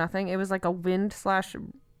 there's no nothing. It was like a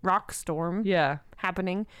wind/rock storm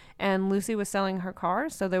happening, and Lucy was selling her car,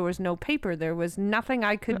 so there was no paper, there was nothing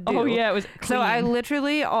I could do. Oh yeah, it was clean. So I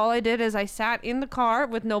literally, all I did is I sat in the car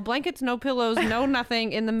with no blankets, no pillows, no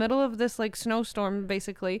nothing, in the middle of this like snowstorm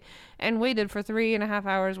basically, and waited for 3.5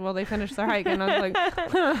 hours while they finished their hike. And I was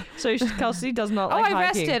like so Kelsey does not like hiking.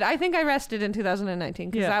 rested. I think I rested in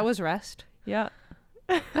 2019 because that was rest. Yeah.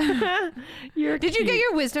 Did you get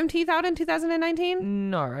your wisdom teeth out in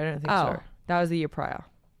 2019? No, I don't think so. That was the year prior.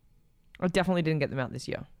 I definitely didn't get them out this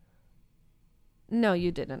year. No,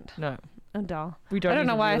 you didn't. No. A doll. I don't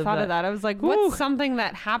know why I thought of that. I was like, what's something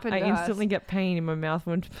that happened to us? I instantly get pain in my mouth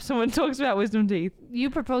when someone talks about wisdom teeth. You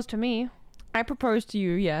proposed to me. I proposed to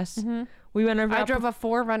you, yes. Mm-hmm. We went over. I drove a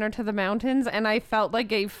 4Runner to the mountains, and I felt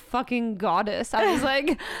like a fucking goddess. I was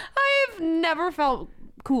like, I've never felt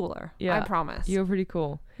cooler. Yeah, I promise. You were pretty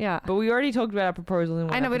cool. Yeah. But we already talked about our proposal in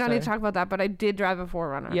one I know episode. we don't need to talk about that, but I did drive a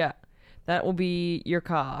 4Runner. Yeah. That will be your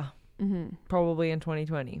car. Mm-hmm. Probably in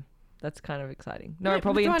 2020. That's kind of exciting. No,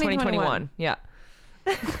 probably in 2021. Yeah.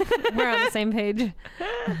 We're on the same page.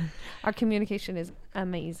 Our communication is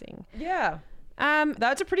amazing. Yeah.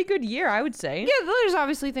 That's a pretty good year, I would say. Yeah, there's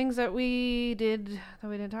obviously things that we did that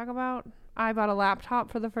we didn't talk about. I bought a laptop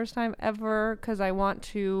for the first time ever because I want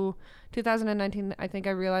to. 2019, I think I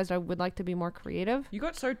realized I would like to be more creative. You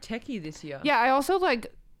got so techie this year. Yeah, I also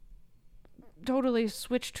like totally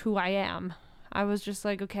switched who I am. I was just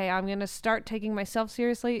like, okay, I'm going to start taking myself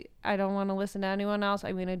seriously. I don't want to listen to anyone else.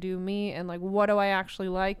 I'm going to do me and like, what do I actually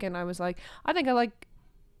like? And I was like, I think I like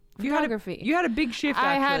photography. You had a big shift,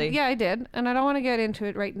 actually. I did. And I don't want to get into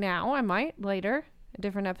it right now. I might later, a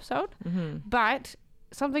different episode. Mm-hmm. But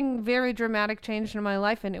something very dramatic changed in my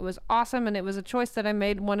life, and it was awesome, and it was a choice that I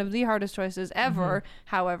made, one of the hardest choices ever,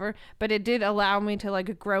 however, but it did allow me to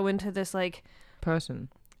like grow into this like person.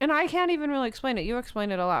 And I can't even really explain it. You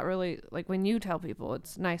explain it a lot, really. Like when you tell people,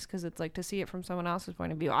 it's nice because it's like to see it from someone else's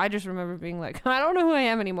point of view. I just remember being like, I don't know who I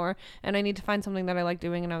am anymore, and I need to find something that I like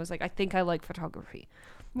doing. And I was like, I think I like photography.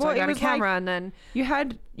 So I got a camera, and then you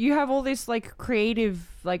have all this like creative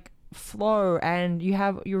like flow, and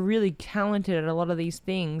you're really talented at a lot of these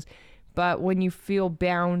things. But when you feel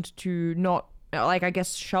bound to not, like, I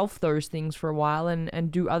guess, shelf those things for a while and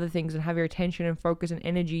do other things and have your attention and focus and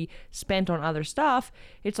energy spent on other stuff,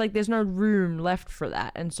 it's like there's no room left for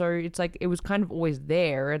that. And so it's like it was kind of always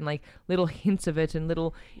there, and like little hints of it and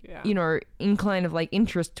little, you know, incline of like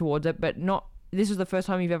interest towards it, but not. This is the first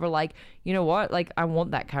time you've ever like, you know what, like I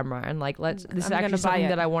want that camera, and like this is actually something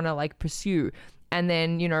that I want to like pursue. And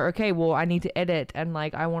then, you know, okay, well, I need to edit, and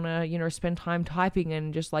like I want to, you know, spend time typing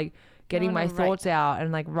and just like getting my thoughts out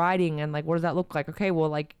and like writing, and like what does that look like? Okay, well,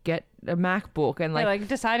 like get a MacBook, and like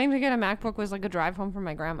deciding to get a MacBook was like a drive home from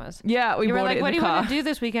my grandma's. Yeah, we bought it in the car. What do you want to do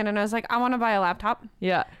this weekend? And I was like, I want to buy a laptop.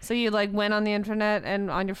 Yeah. So you like went on the internet and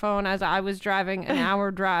on your phone as I was driving an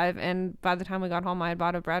hour drive, and by the time we got home, I had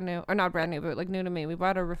bought a brand new, or not brand new, but like new to me. We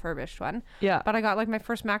bought a refurbished one. Yeah. But I got like my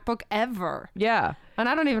first MacBook ever. Yeah. And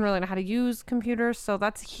I don't even really know how to use computers, so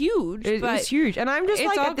that's huge. It's huge, and I'm just it's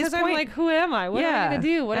like all at this point, I'm like, who am I? What am I gonna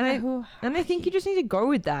do? And I think you just need to go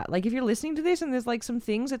with that. Like if you're listening to this and there's like some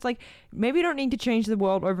things, it's like maybe you don't need to change the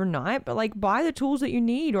world overnight, but like buy the tools that you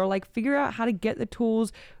need, or like figure out how to get the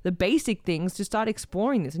tools, the basic things to start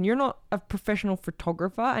exploring this. And you're not a professional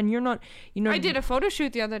photographer, and you're not, you know. I did a photo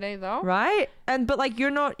shoot the other day though. Right? But like you're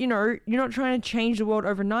not, you know, you're not trying to change the world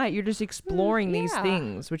overnight. You're just exploring these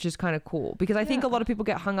things, which is kind of cool, because I think a lot of people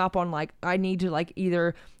get hung up on like, I need to like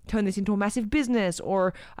either turn this into a massive business,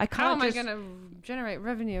 or I can't. How am I gonna generate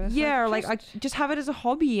revenue? It's or like I just have it as a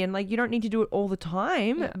hobby, and like you don't need to do it all the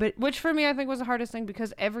time. Yeah. But which for me I think was the hardest thing,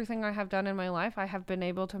 because everything I have done in my life I have been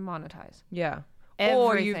able to monetize. Yeah.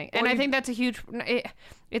 Everything. I think that's a huge.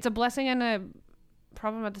 It's a blessing and a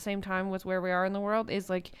problem at the same time with where we are in the world, is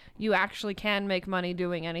like you actually can make money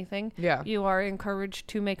doing anything. Yeah. You are encouraged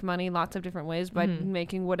to make money lots of different ways by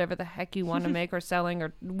making whatever the heck you want to make, or selling,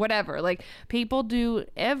 or whatever. Like people do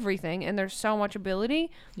everything, and there's so much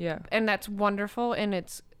ability. Yeah. And that's wonderful, and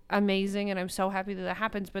it's amazing, and I'm so happy that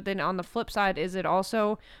happens. But then on the flip side, is it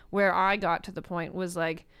also where I got to the point was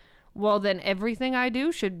like, well, then everything I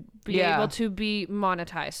do should be able to be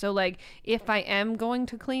monetized. So like if I am going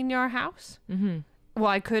to clean your house, well,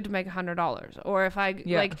 I could make $100, or if I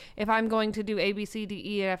like, if I'm going to do A, B, C, D,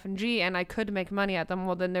 E, F, and G, and I could make money at them,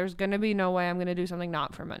 well, then there's going to be no way I'm going to do something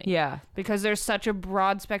not for money. Yeah. Because there's such a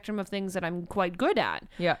broad spectrum of things that I'm quite good at.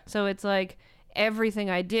 Yeah. So it's like everything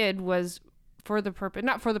I did was for the purpose,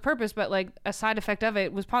 not for the purpose, but like a side effect of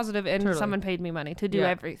it was positive, and someone paid me money to do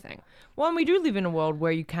everything. Well, and we do live in a world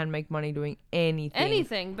where you can make money doing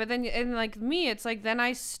anything. But then, and like me, it's like then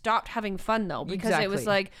I stopped having fun though, because it was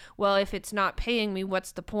like, well, if it's not paying me,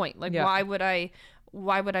 what's the point? Like, why would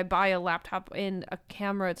I buy a laptop and a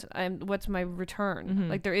camera? It's what's my return?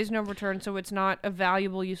 Like there is no return, so it's not a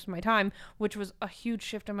valuable use of my time, which was a huge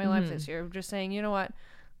shift in my life this year. Just saying, you know what?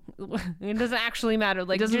 It doesn't actually matter.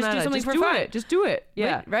 Like, just matter. do something just for fun. Just do it.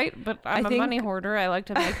 Yeah. Right? But I'm a money hoarder. I like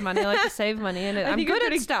to make money. I like to save money. And I'm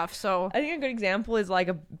good at stuff. So I think a good example is like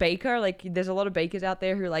a baker. Like there's a lot of bakers out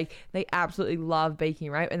there who like, they absolutely love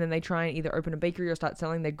baking, right? And then they try and either open a bakery or start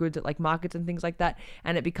selling their goods at like markets and things like that.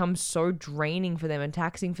 And it becomes so draining for them and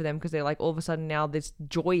taxing for them, because they're like, all of a sudden now this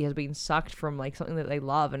joy has been sucked from like something that they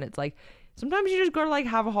love. And it's like, sometimes you just gotta like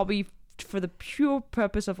have a hobby for the pure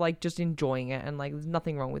purpose of like just enjoying it, and like there's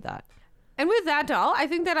nothing wrong with that. And with that, doll, I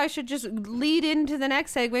think that I should just lead into the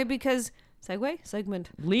next segue, because segment.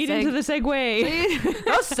 Lead into the segue.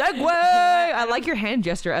 A segue. I like your hand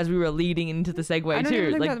gesture as we were leading into the segue too. I don't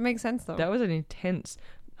even think like, that makes sense though. That was an intense.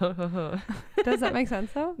 Does that make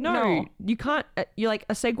sense though? No, you can't. You're like,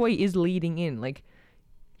 a segue is leading in. Like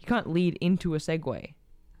you can't lead into a segue.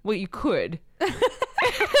 Well, you could.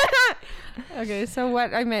 Okay, so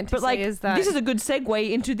what I meant to But say like, is that this is a good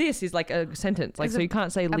segue into this. Is like a sentence. Like, Is so a- you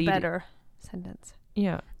can't say a lead. better sentence.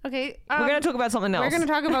 Yeah. Okay, We're gonna talk about something else. we're going to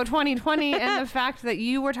talk about 2020 and the fact that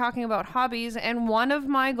you were talking about hobbies, and one of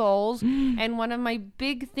my goals and one of my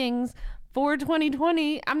big things for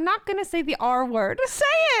 2020, I'm not going to say the R word. Say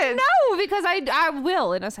it. No, because I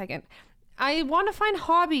will in a second. I want to find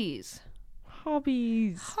hobbies.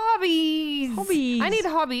 Hobbies. Hobbies. Hobbies. I need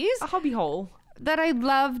hobbies A hobby hole. that I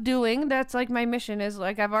love doing. That's like my mission is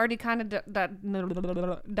like I've already kind of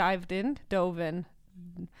dove in.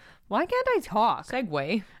 Why can't I talk?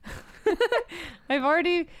 Segue. I've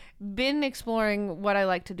already been exploring what I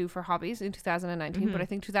like to do for hobbies in 2019, but I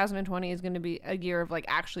think 2020 is going to be a year of like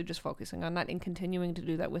actually just focusing on that and continuing to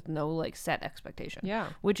do that with no like set expectation. Yeah.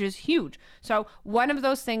 Which is huge. So one of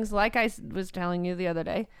those things, like I was telling you the other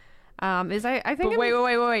day, is I think But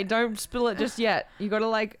wait. Don't spill it just yet. You got to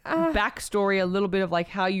like backstory a little bit of like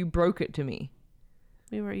how you broke it to me.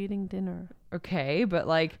 we were eating dinner. Okay, but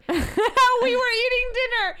like, We were eating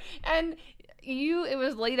dinner and it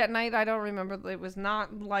was late at night. I don't remember. It was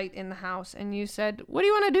not light in the house. And you said, what do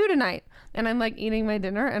you want to do tonight? And I'm like eating my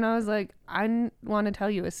dinner. And I was like, I want to tell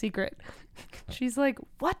you a secret. She's like,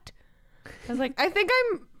 what? I was like, I think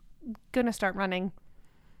I'm going to start running.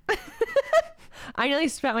 I nearly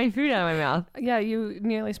spat my food out of my mouth. Yeah, you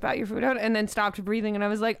nearly spat your food out and then stopped breathing. And I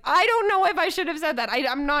was like, I don't know if I should have said that.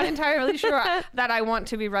 I'm not entirely sure that I want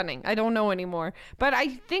to be running. I don't know anymore. But I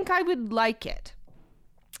think I would like it.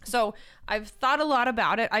 So I've thought a lot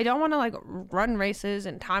about it. I don't want to like run races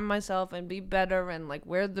and time myself and be better and like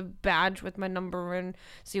wear the badge with my number and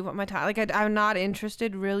see what my time. Like I'm not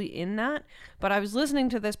interested really in that. But I was listening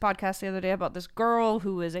to this podcast the other day about this girl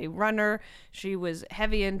who is a runner. She was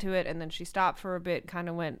heavy into it and then she stopped for a bit, kind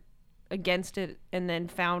of went against it and then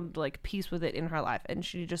found like peace with it in her life. And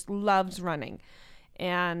she just loves running.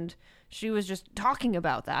 And she was just talking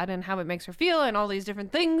about that and how it makes her feel and all these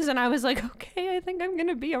different things. And I was like, okay, I think I'm going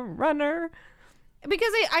to be a runner.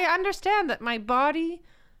 Because I understand that my body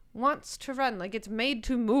wants to run. Like, it's made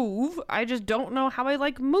to move. I just don't know how I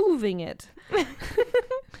like moving it.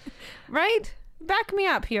 Right? Back me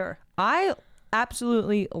up here. I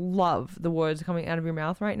absolutely love the words coming out of your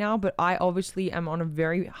mouth right now, but I obviously am on a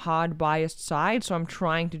very hard biased side, so I'm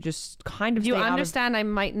trying to just kind of You stay understand I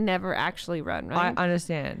might never actually run, right? I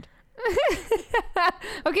understand.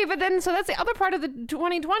 Okay, but then so that's the other part of the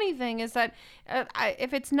 2020 thing is that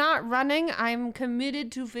if it's not running, I'm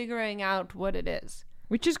committed to figuring out what it is.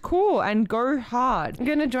 Which is cool, and go hard. I'm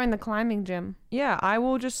gonna join the climbing gym. Yeah, I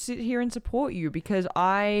will just sit here and support you because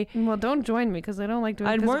Well, don't join me because I don't like doing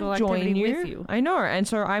I physical won't join activity you. with you. I know, and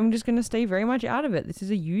so I'm just gonna stay very much out of it. This is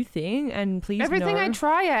a you thing, and please Everything know. I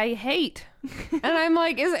try, I hate, and I'm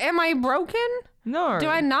like, am I broken? No. Do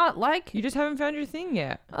I not like? You just haven't found your thing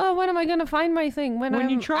yet. Oh, when am I gonna find my thing? When When I'm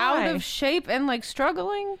you try. out of shape and like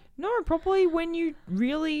struggling? No, probably when you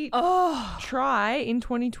really try in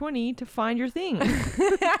 2020 to find your thing.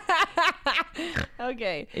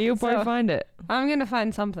 Okay. You'll probably So- find it. I'm gonna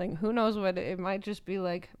find something. Who knows what it might just be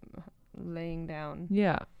like laying down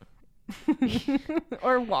Yeah.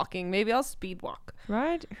 or walking. Maybe I'll speed walk.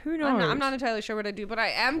 Right? Who knows? I'm not entirely sure what I do, but I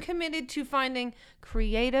am committed to finding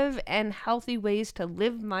creative and healthy ways to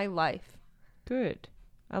live my life. Good.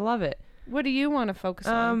 I love it. What do you want to focus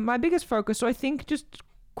on? My biggest focus, so I think just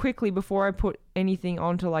quickly before I put anything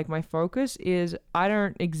onto like my focus is I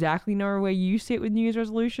don't exactly know where you sit with New Year's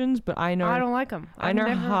resolutions, but I know I don't like them. I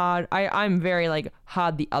know hard. I'm very like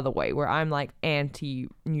hard the other way where I'm like anti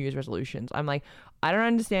New Year's resolutions. I'm like, I don't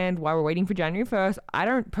understand why we're waiting for January 1st. I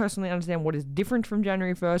don't personally understand what is different from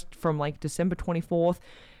January 1st from like December 24th.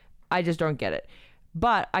 I just don't get it.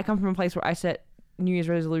 But I come from a place where I set New Year's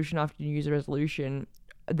resolution after New Year's resolution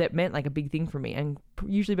that meant like a big thing for me. And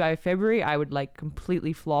usually by February, I would like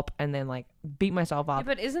completely flop and then like beat myself up. Yeah,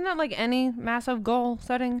 but isn't that like any massive goal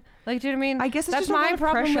setting? Like, do you know what I mean? I guess it's that's just a lot my of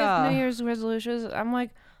problem pressure. with New Year's resolutions. I'm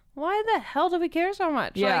like, why the hell do we care so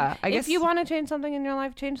much? Yeah, like, I if guess- you want to change something in your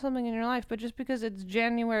life, change something in your life. But just because it's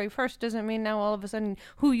January 1st doesn't mean now all of a sudden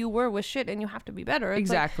who you were was shit and you have to be better. It's like,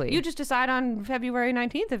 Exactly. you just decide on February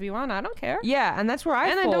 19th if you want. I don't care. Yeah, and that's where I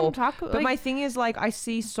And fall. I don't talk, but like- my thing is like I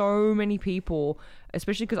see so many people,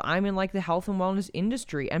 especially because I'm in like the health and wellness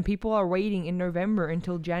industry, and people are waiting in November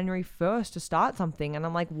until January 1st to start something, and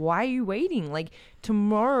I'm like, why are you waiting? Like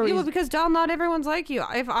tomorrow Yeah, is well, because Del, not everyone's like you.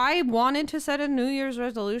 If I wanted to set a New Year's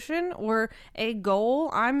resolution or a goal,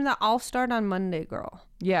 I'll start on Monday, girl.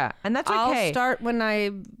 yeah, and that's okay. I'll start when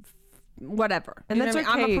I whatever. And You know that's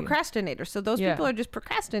what I mean? I'm okay. a procrastinator. So those Yeah. people are just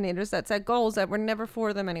procrastinators that set goals that were never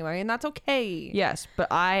for them anyway. And that's okay. Yes, but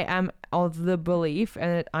I am of the belief,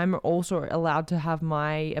 and I'm also allowed to have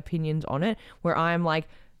my opinions on it, where I'm like,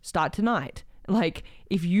 start tonight. Like,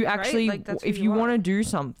 if you actually, Like, that's who if you you are. want to do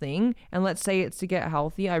something, and let's say it's to get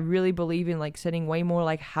healthy, I really believe in like setting way more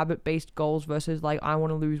like habit-based goals versus like I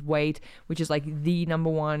want to lose weight, which is like the number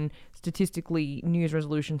one statistically New Year's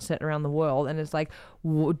resolution set around the world. And it's like,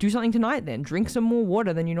 do something tonight then. Drink some more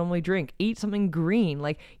water than you normally drink. Eat something green.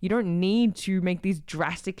 Like, you don't need to make these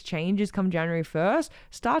drastic changes come January 1st.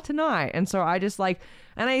 Start tonight. And so I just like,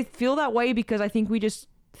 and I feel that way because I think we just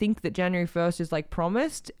think that January 1st is like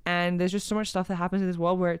promised, and there's just so much stuff that happens in this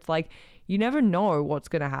world where it's like you never know what's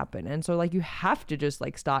going to happen, and so like you have to just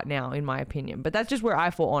like start now, in my opinion. But that's just where I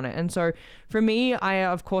fall on it. And so for me, I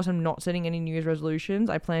of course am not setting any New Year's resolutions.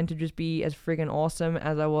 I plan to just be as friggin' awesome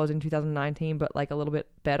as I was in 2019, but like a little bit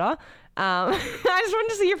better. I just wanted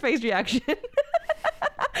to see your face reaction.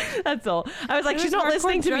 That's all. I was like, she's not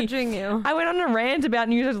listening to me. Judging you. I went on a rant about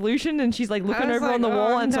New Year's resolution, and she's like looking was over like, on the oh,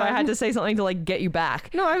 wall, I'm and so I done. had to say something to like get you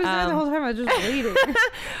back. No, I was there the whole time. I was just waiting.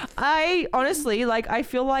 I honestly, like, I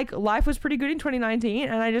feel like life was pretty good in 2019,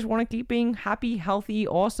 and I just want to keep being happy, healthy,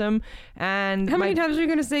 awesome. And How many times are you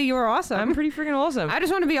going to say you were awesome? I'm pretty freaking awesome. I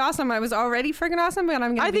just want to be awesome. I was already freaking awesome, but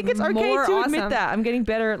I'm going to be I think it's okay more to awesome. admit that. I'm getting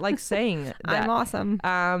better at like saying that. I'm awesome.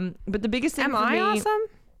 But the biggest thing Am for I me, awesome?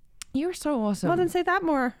 you're so awesome. Well, then say that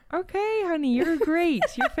more. Okay, honey, you're great.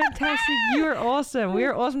 You're fantastic. You're awesome.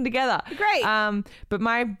 We're awesome together. Great. But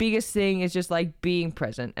my biggest thing is just like being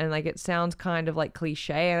present, and like it sounds kind of like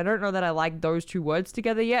cliche, and I don't know that I like those two words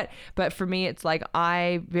together yet. But for me, it's like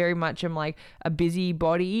I very much am like a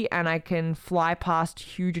busybody, and I can fly past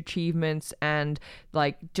huge achievements and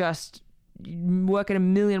like just work at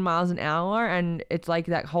 1,000,000 miles an hour, and it's like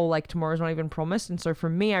that whole like tomorrow's not even promised. And so for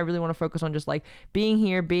me, I really want to focus on just like being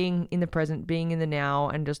here, being in the present, being in the now,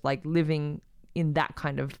 and just like living in that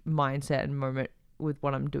kind of mindset and moment with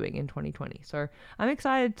what I'm doing in 2020. So I'm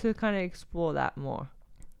excited to kind of explore that more.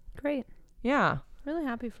 Great. Yeah, Really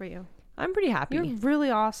happy for you. I'm pretty happy. You're really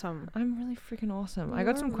awesome. I'm really freaking awesome. I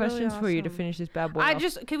got some You're really questions for you to awesome. finish this bad boy I off.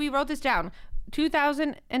 just, okay, we wrote this down.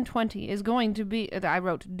 2020 is going to be, I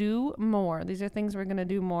wrote, do more. These are things we're going to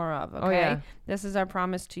do more of, okay? Oh, yeah. This is our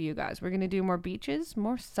promise to you guys. We're going to do more beaches,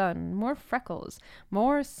 more sun, more freckles,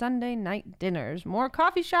 more Sunday night dinners, more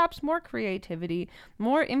coffee shops, more creativity,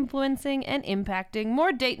 more influencing and impacting,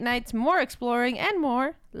 more date nights, more exploring, and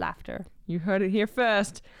more laughter. You heard it here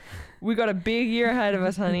first. We got a big year ahead of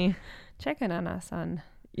us, honey. Check in on us on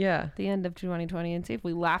Yeah. the end of 2020 and see if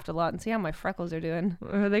we laughed a lot and see how my freckles are doing.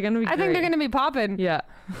 Are they going to be I think they're going to be popping. Yeah.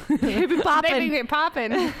 They be popping.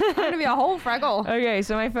 I'm going to be a whole freckle. Okay,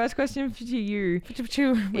 so my first question to you.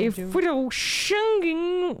 If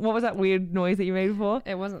what was that weird noise that you made before?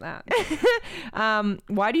 It wasn't that.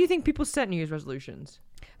 Why do you think people set New Year's resolutions?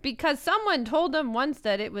 Because someone told them once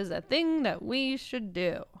that it was a thing that we should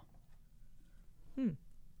do.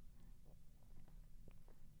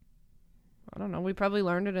 I don't know. We probably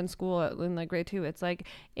learned it in school in like grade 2. It's like,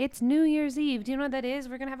 it's New Year's Eve. Do you know what that is?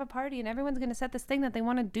 We're going to have a party and everyone's going to set this thing that they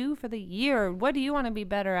want to do for the year. What do you want to be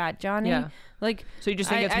better at, Johnny? Yeah. Like, So you just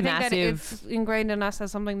think it's I massive? think that it's ingrained in us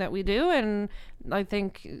as something that we do. And I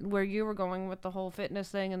think where you were going with the whole fitness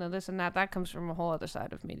thing and the this and that comes from a whole other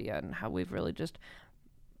side of media and how we've really just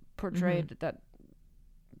portrayed that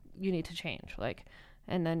you need to change. Like,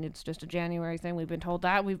 and then it's just a January thing. We've been told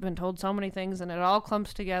that. We've been told so many things, and it all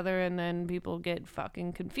clumps together, and then people get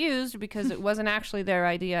fucking confused because it wasn't actually their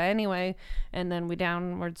idea anyway, and then we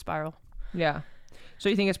downward spiral. Yeah. So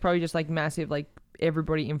you think it's probably just like massive, like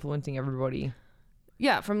everybody influencing everybody?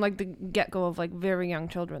 Yeah, from like the get-go of like very young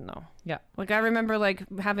children though. Yeah. Like I remember like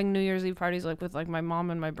having New Year's Eve parties like with like my mom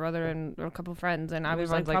and my brother and a couple friends, and I was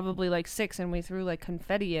like Everyone's, like- probably like 6, and we threw like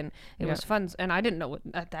confetti, and it Yeah. was fun, and I didn't know what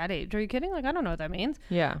at that age. Are you kidding? Like I don't know what that means.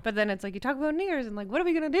 Yeah. But then it's like you talk about New Year's and like what are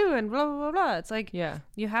we gonna do and blah blah blah blah. It's like Yeah.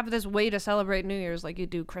 you have this way to celebrate New Year's like you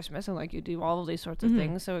do Christmas and like you do all of these sorts of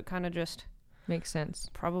things. So it kind of just Makes sense.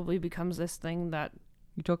 probably becomes this thing that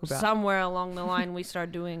You talk about. somewhere along the line we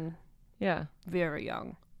start doing Yeah. very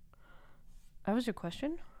young. That was your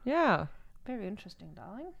question? Yeah. Very interesting,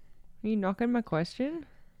 darling. Are you knocking my question?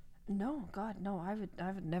 No, God, no. I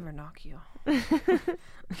would never knock you.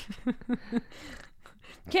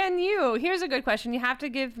 Can you? Here's a good question. You have to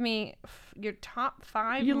give me your top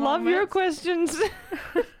 5 You love your moments. questions.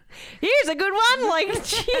 Here's a good one. Like,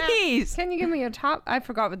 jeez. Can you give me your top? I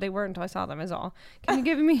forgot what they were until I saw them. Is all. Can you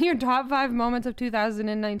give me your top 5 moments of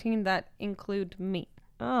 2019 that include me?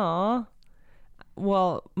 Aw.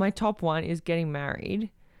 Well, my top one is getting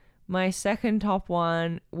married. My second top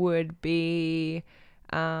one would be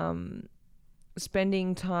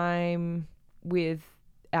spending time with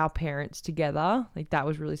our parents together. Like, that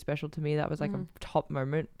was really special to me. That was like a top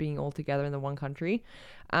moment, being all together in the one country.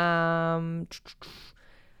 My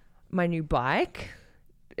new bike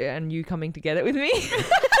and you coming to get it with me. I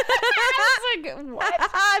was like, what?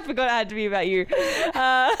 I forgot it had to be about you.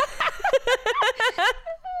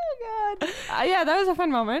 Oh god. Yeah, that was a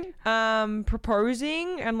fun moment.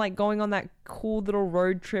 Proposing and like going on that cool little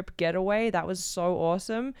road trip getaway. That was so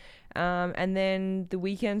awesome. And then the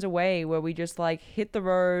weekends away where we just like hit the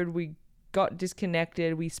road, we got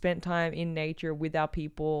disconnected, we spent time in nature with our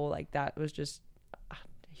people. Like, that was just a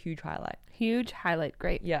huge highlight. Huge highlight.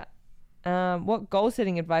 Great. Yeah. What goal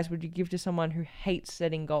setting advice would you give to someone who hates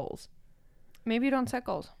setting goals? Maybe you don't set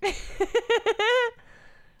goals.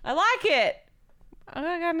 I like it.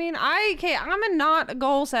 I mean, I'm not a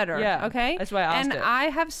goal setter. Yeah, okay. that's why I asked and it. I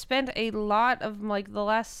have spent a lot of like the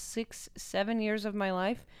last 6-7 years of my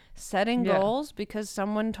life setting Yeah. goals because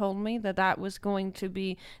someone told me that that was going to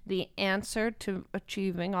be the answer to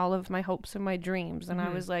achieving all of my hopes and my dreams. And I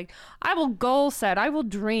was like, I will goal set, I will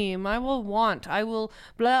dream, I will want, I will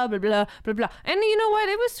blah, blah, blah, blah, blah. And you know what?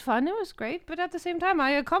 It was fun. It was great. But at the same time,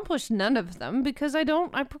 I accomplished none of them because I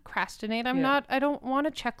procrastinate. I don't want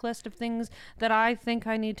a checklist of things that I think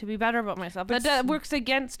I need to be better about myself. That works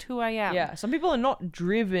against who I am. Yeah. Some people are not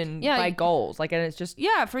driven Yeah, by goals. Like, and it's just,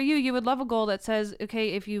 Yeah, for you, you would love a goal that says, okay,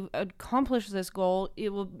 if you accomplish this goal, it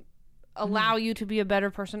will allow you to be a better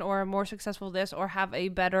person or a more successful this or have a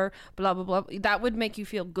better blah, blah, blah. That would make you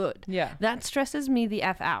feel good. Yeah. That stresses me the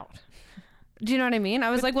F out. Do you know what I mean? I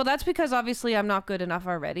was like, well, that's because obviously I'm not good enough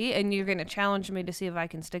already, and you're going to challenge me to see if I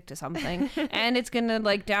can stick to something, and it's going to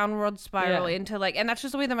like downward spiral into like, and that's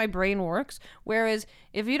just the way that my brain works. Whereas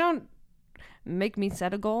if you don't make me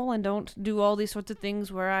set a goal and don't do all these sorts of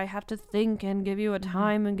things where I have to think and give you a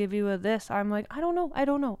time and give you a this, I'm like, I don't know.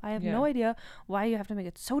 I have no idea why you have to make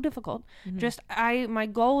it so difficult. My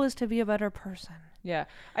goal is to be a better person. yeah.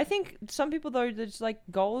 I think some people though, there's like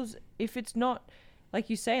goals, if it's not, like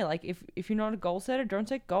you say, like if you're not a goal setter, don't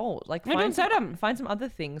set goals. Like, No, don't set 'em. Find some other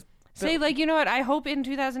things. Say, like, you know what, I hope in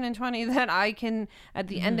 2020 that I can, at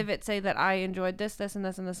the end of it, say that I enjoyed this, this, and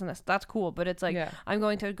this, and this, and this. That's cool. But it's like, I'm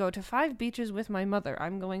going to go to 5 beaches with my mother.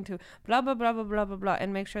 I'm going to blah, blah, blah, blah, blah, blah, blah,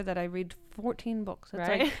 and make sure that I read 14 books. It's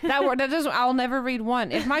Right. like, that doesn't, I'll never read one.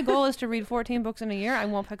 If my goal is to read 14 books in a year, I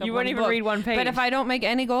won't pick up You one won't even book. read one page. But if I don't make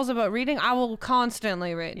any goals about reading, I will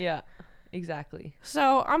constantly read. Yeah, exactly.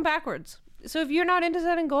 So I'm backwards. So if you're not into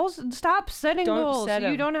setting goals, stop setting Don't goals. set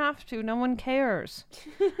 'em. You don't have to. No one cares.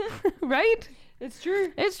 Right? It's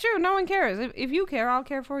true. It's true. No one cares. If you care, I'll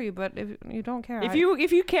care for you. But if you don't care, If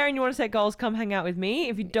you care and you want to set goals, come hang out with me.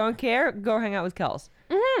 If you don't care, go hang out with Kels.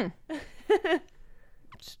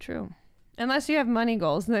 It's true. Unless you have money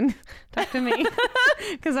goals, then talk to me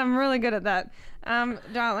because I'm really good at that.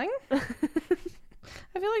 Darling, I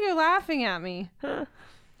feel like you're laughing at me.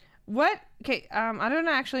 What? Okay. I don't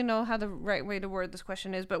actually know how the right way to word this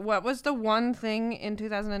question is, but what was the one thing in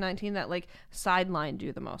 2019 that like sidelined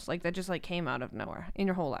you the most, like that just like came out of nowhere in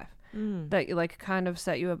your whole life, that like kind of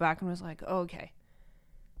set you aback and was like, oh, okay,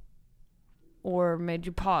 or made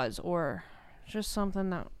you pause, or just something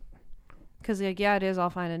that, because like yeah, it is all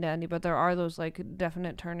fine and dandy, but there are those like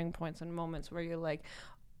definite turning points and moments where you're like,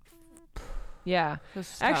 Yeah.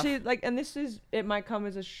 this is tough. Actually, like, and it might come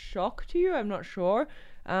as a shock to you. I'm not sure.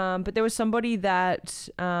 But there was somebody that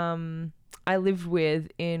I lived with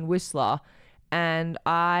in Whistler, and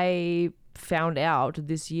I found out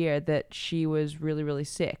this year that she was really, really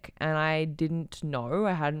sick, and I didn't know.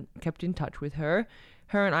 I hadn't kept in touch with her.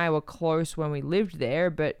 Her and I were close when we lived there,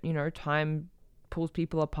 but, you know, time pulls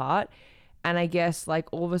people apart. And I guess, like,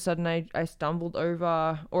 all of a sudden I stumbled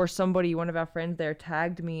over, or somebody, one of our friends there,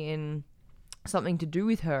 tagged me in something to do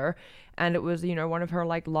with her, and it was, you know, one of her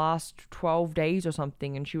like last 12 days or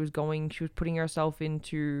something, and she was putting herself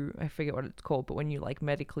into, I forget what it's called, but when you like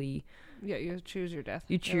medically, yeah, you choose your death.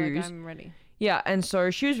 You You're like, choose. I'm ready. yeah. And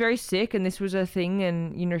so she was very sick, and this was a thing,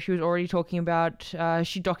 and, you know, she was already talking about,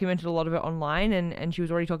 she documented a lot of it online, and she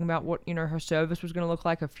was already talking about what, you know, her service was going to look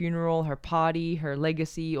like, her funeral, her party, her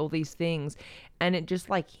legacy, all these things. And it just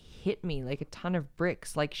like hit me like a ton of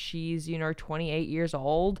bricks. Like, she's, you know, 28 years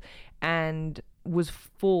old, and was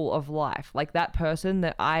full of life. Like that person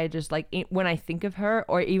that I just like when I think of her,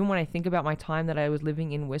 or even when I think about my time that I was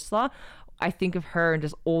living in Whistler, I think of her and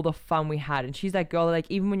just all the fun we had. And she's that girl that, like,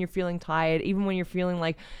 even when you're feeling tired, even when you're feeling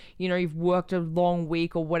like, you know, you've worked a long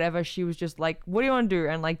week or whatever, she was just like, what do you want to do?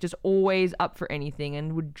 And like just always up for anything,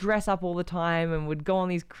 and would dress up all the time and would go on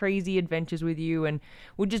these crazy adventures with you and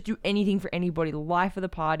would just do anything for anybody, the life of the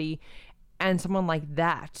party. And someone like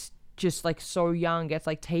that, just like so young, gets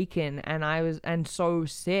like taken, and so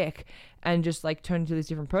sick, and just like turned into this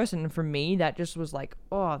different person. And for me, that just was like,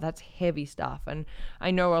 oh, that's heavy stuff. And I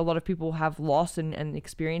know a lot of people have lost and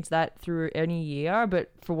experienced that through any year,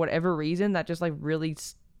 but for whatever reason, that just like really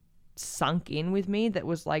sunk in with me. That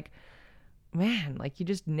was like, man, like you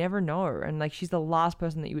just never know. And like she's the last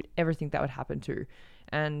person that you would ever think that would happen to.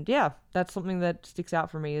 And yeah, that's something that sticks out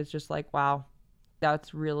for me, is just like, wow,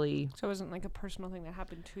 that's really... So it wasn't like a personal thing that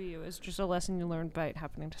happened to you. It's just a lesson you learned by it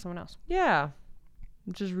happening to someone else. Yeah.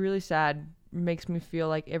 Which is really sad. Makes me feel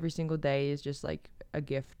like every single day is just like a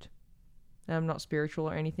gift. And I'm not spiritual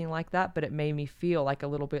or anything like that, but it made me feel like a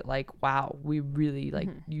little bit like, wow, we really, like,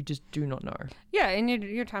 you just do not know. Yeah, and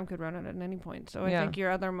your time could run out at any point. So I Yeah. think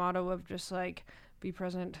your other motto of just like, be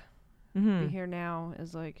present, be here now,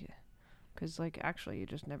 is like, because like actually you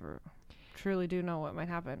just never truly do know what might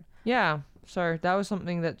happen. Yeah. So that was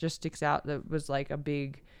something that just sticks out, that was like a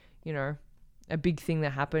big, you know, a big thing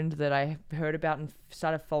that happened that I heard about and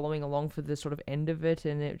started following along for the sort of end of it.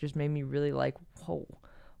 And it just made me really like, whoa,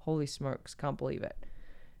 holy smokes, can't believe it.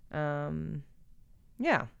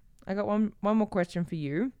 Yeah. I got one more question for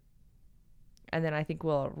you. And then I think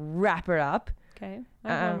we'll wrap it up. Okay. I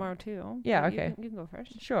have one more too. Yeah, But okay. You can go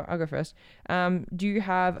first. Sure, I'll go first. Do you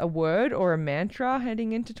have a word or a mantra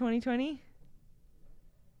heading into 2020?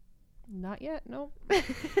 Not yet, nope.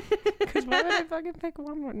 Because why would I fucking pick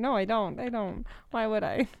one word? No, I don't. Why would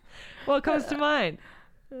I? What comes to mind?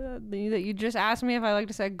 That you just asked me if I like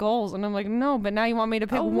to set goals, and I'm like, no, but now you want me to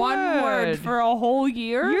pick A one word. word for a whole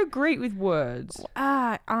year? You're great with words.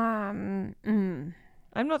 I'm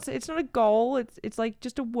not... It's not a goal. It's like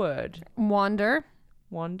just a word. Wander.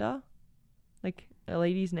 Wanda? Like a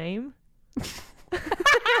lady's name? Who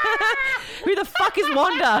the fuck is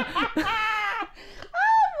Wanda?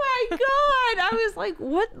 Oh my god! I was like,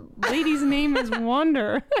 what lady's name is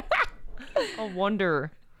Wander? A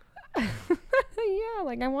wanderer. Yeah,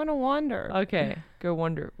 like I want to wander. Okay, go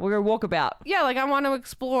wander. We'll go walk about. Yeah, like I want to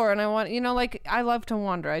explore, and I want, like I love to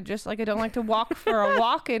wander. I just like, I don't like to walk for a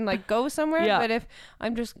walk and like go somewhere. Yeah. But if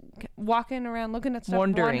I'm just walking around looking at stuff,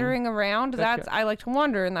 Wandering around, Gotcha. I like to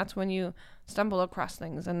wander, and that's when you stumble across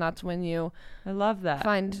things, and that's when you I love that.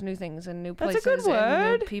 find new things and new That's a places good and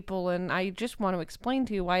new word. people. And I just want to explain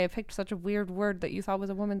to you why I picked such a weird word that you thought was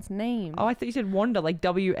a woman's name. Oh, I thought you said Wanda, like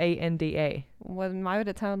Wanda. Well, why would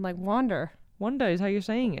it sound like wander? Wanda is how you're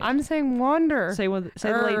saying it. I'm saying wander. Say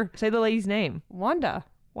the lady's name. Wanda.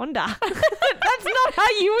 Wanda. That's not how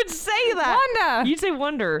you would say that. Wanda. You'd say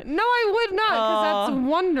wonder. No, I would not, because that's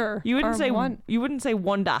wonder. You wouldn't Or say one. you wouldn't say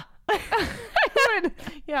Wanda. I would.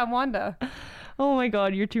 Yeah, Wanda. Oh my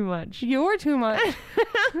god, you're too much. You're too much.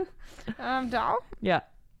 Doll. Yeah.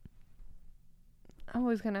 I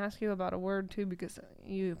was gonna ask you about a word too, because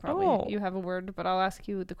you probably you have a word, but I'll ask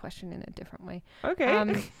you the question in a different way.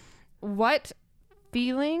 Okay. What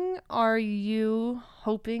feeling are you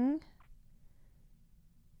hoping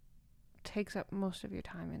takes up most of your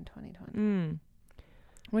time in 2020?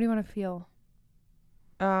 What do you want to feel?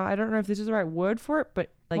 I don't know if this is the right word for it, but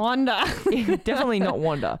like Wanda. definitely not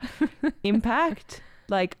Wanda. Impact.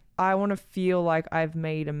 Like I want to feel like I've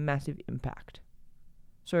made a massive impact.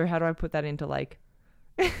 So how do I put that into like?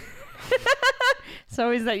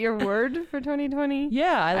 So is that your word for 2020?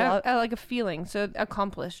 Yeah, I like a feeling. So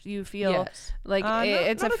accomplished. You feel yes. like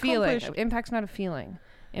it's not a feeling. accomplished. Impact's not a feeling.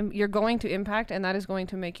 You're going to impact, and that is going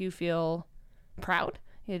to make you feel proud.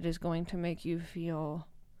 It is going to make you feel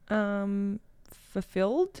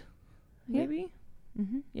Fulfilled, Yeah. maybe.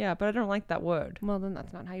 Mm-hmm. Yeah, but I don't like that word. Well, then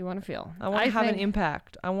that's not how you want to feel. I want to have an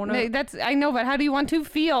impact. I want to. I know, but how do you want to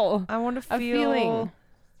feel? I want to feel A feeling.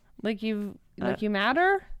 Like you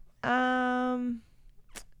matter.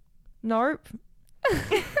 Nope.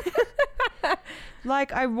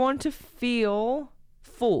 Like I want to feel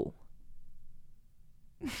full.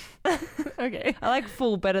 Okay. I like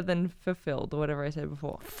full better than fulfilled or whatever I said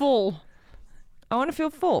before. Full. I want to feel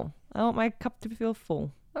full. I want my cup to feel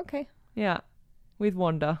full. Okay. Yeah. With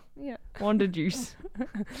Wanda. Yeah. Wanda juice.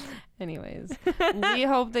 Anyways, we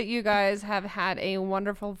hope that you guys have had a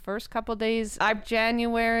wonderful first couple days of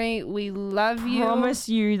January. We love you. Promise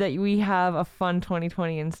you that we have a fun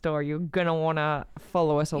 2020 in store. You're gonna wanna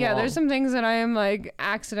follow us along. Yeah, there's some things that I am like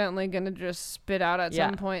accidentally gonna just spit out at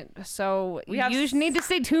some point. So you need to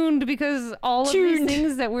stay tuned because all of these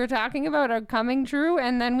things that we're talking about are coming true,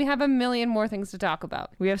 and then we have a million more things to talk about.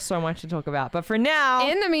 We have so much to talk about. But for now,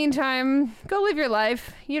 in the meantime, go live your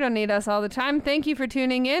life. You don't need us all the time. Thank you for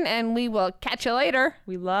tuning in, and we will catch you later.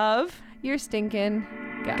 We love your stinking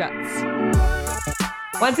guts.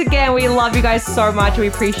 Once again, we love you guys so much. We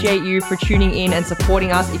appreciate you for tuning in and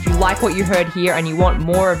supporting us. If you like what you heard here and you want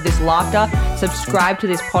more of this laughter, subscribe to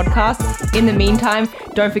this podcast. In the meantime,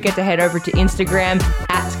 don't forget to head over to Instagram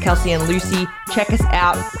at Kelsey and Lucy. Check us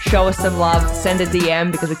out, show us some love, send a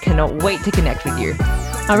DM because we cannot wait to connect with you.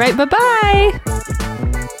 All right, bye-bye.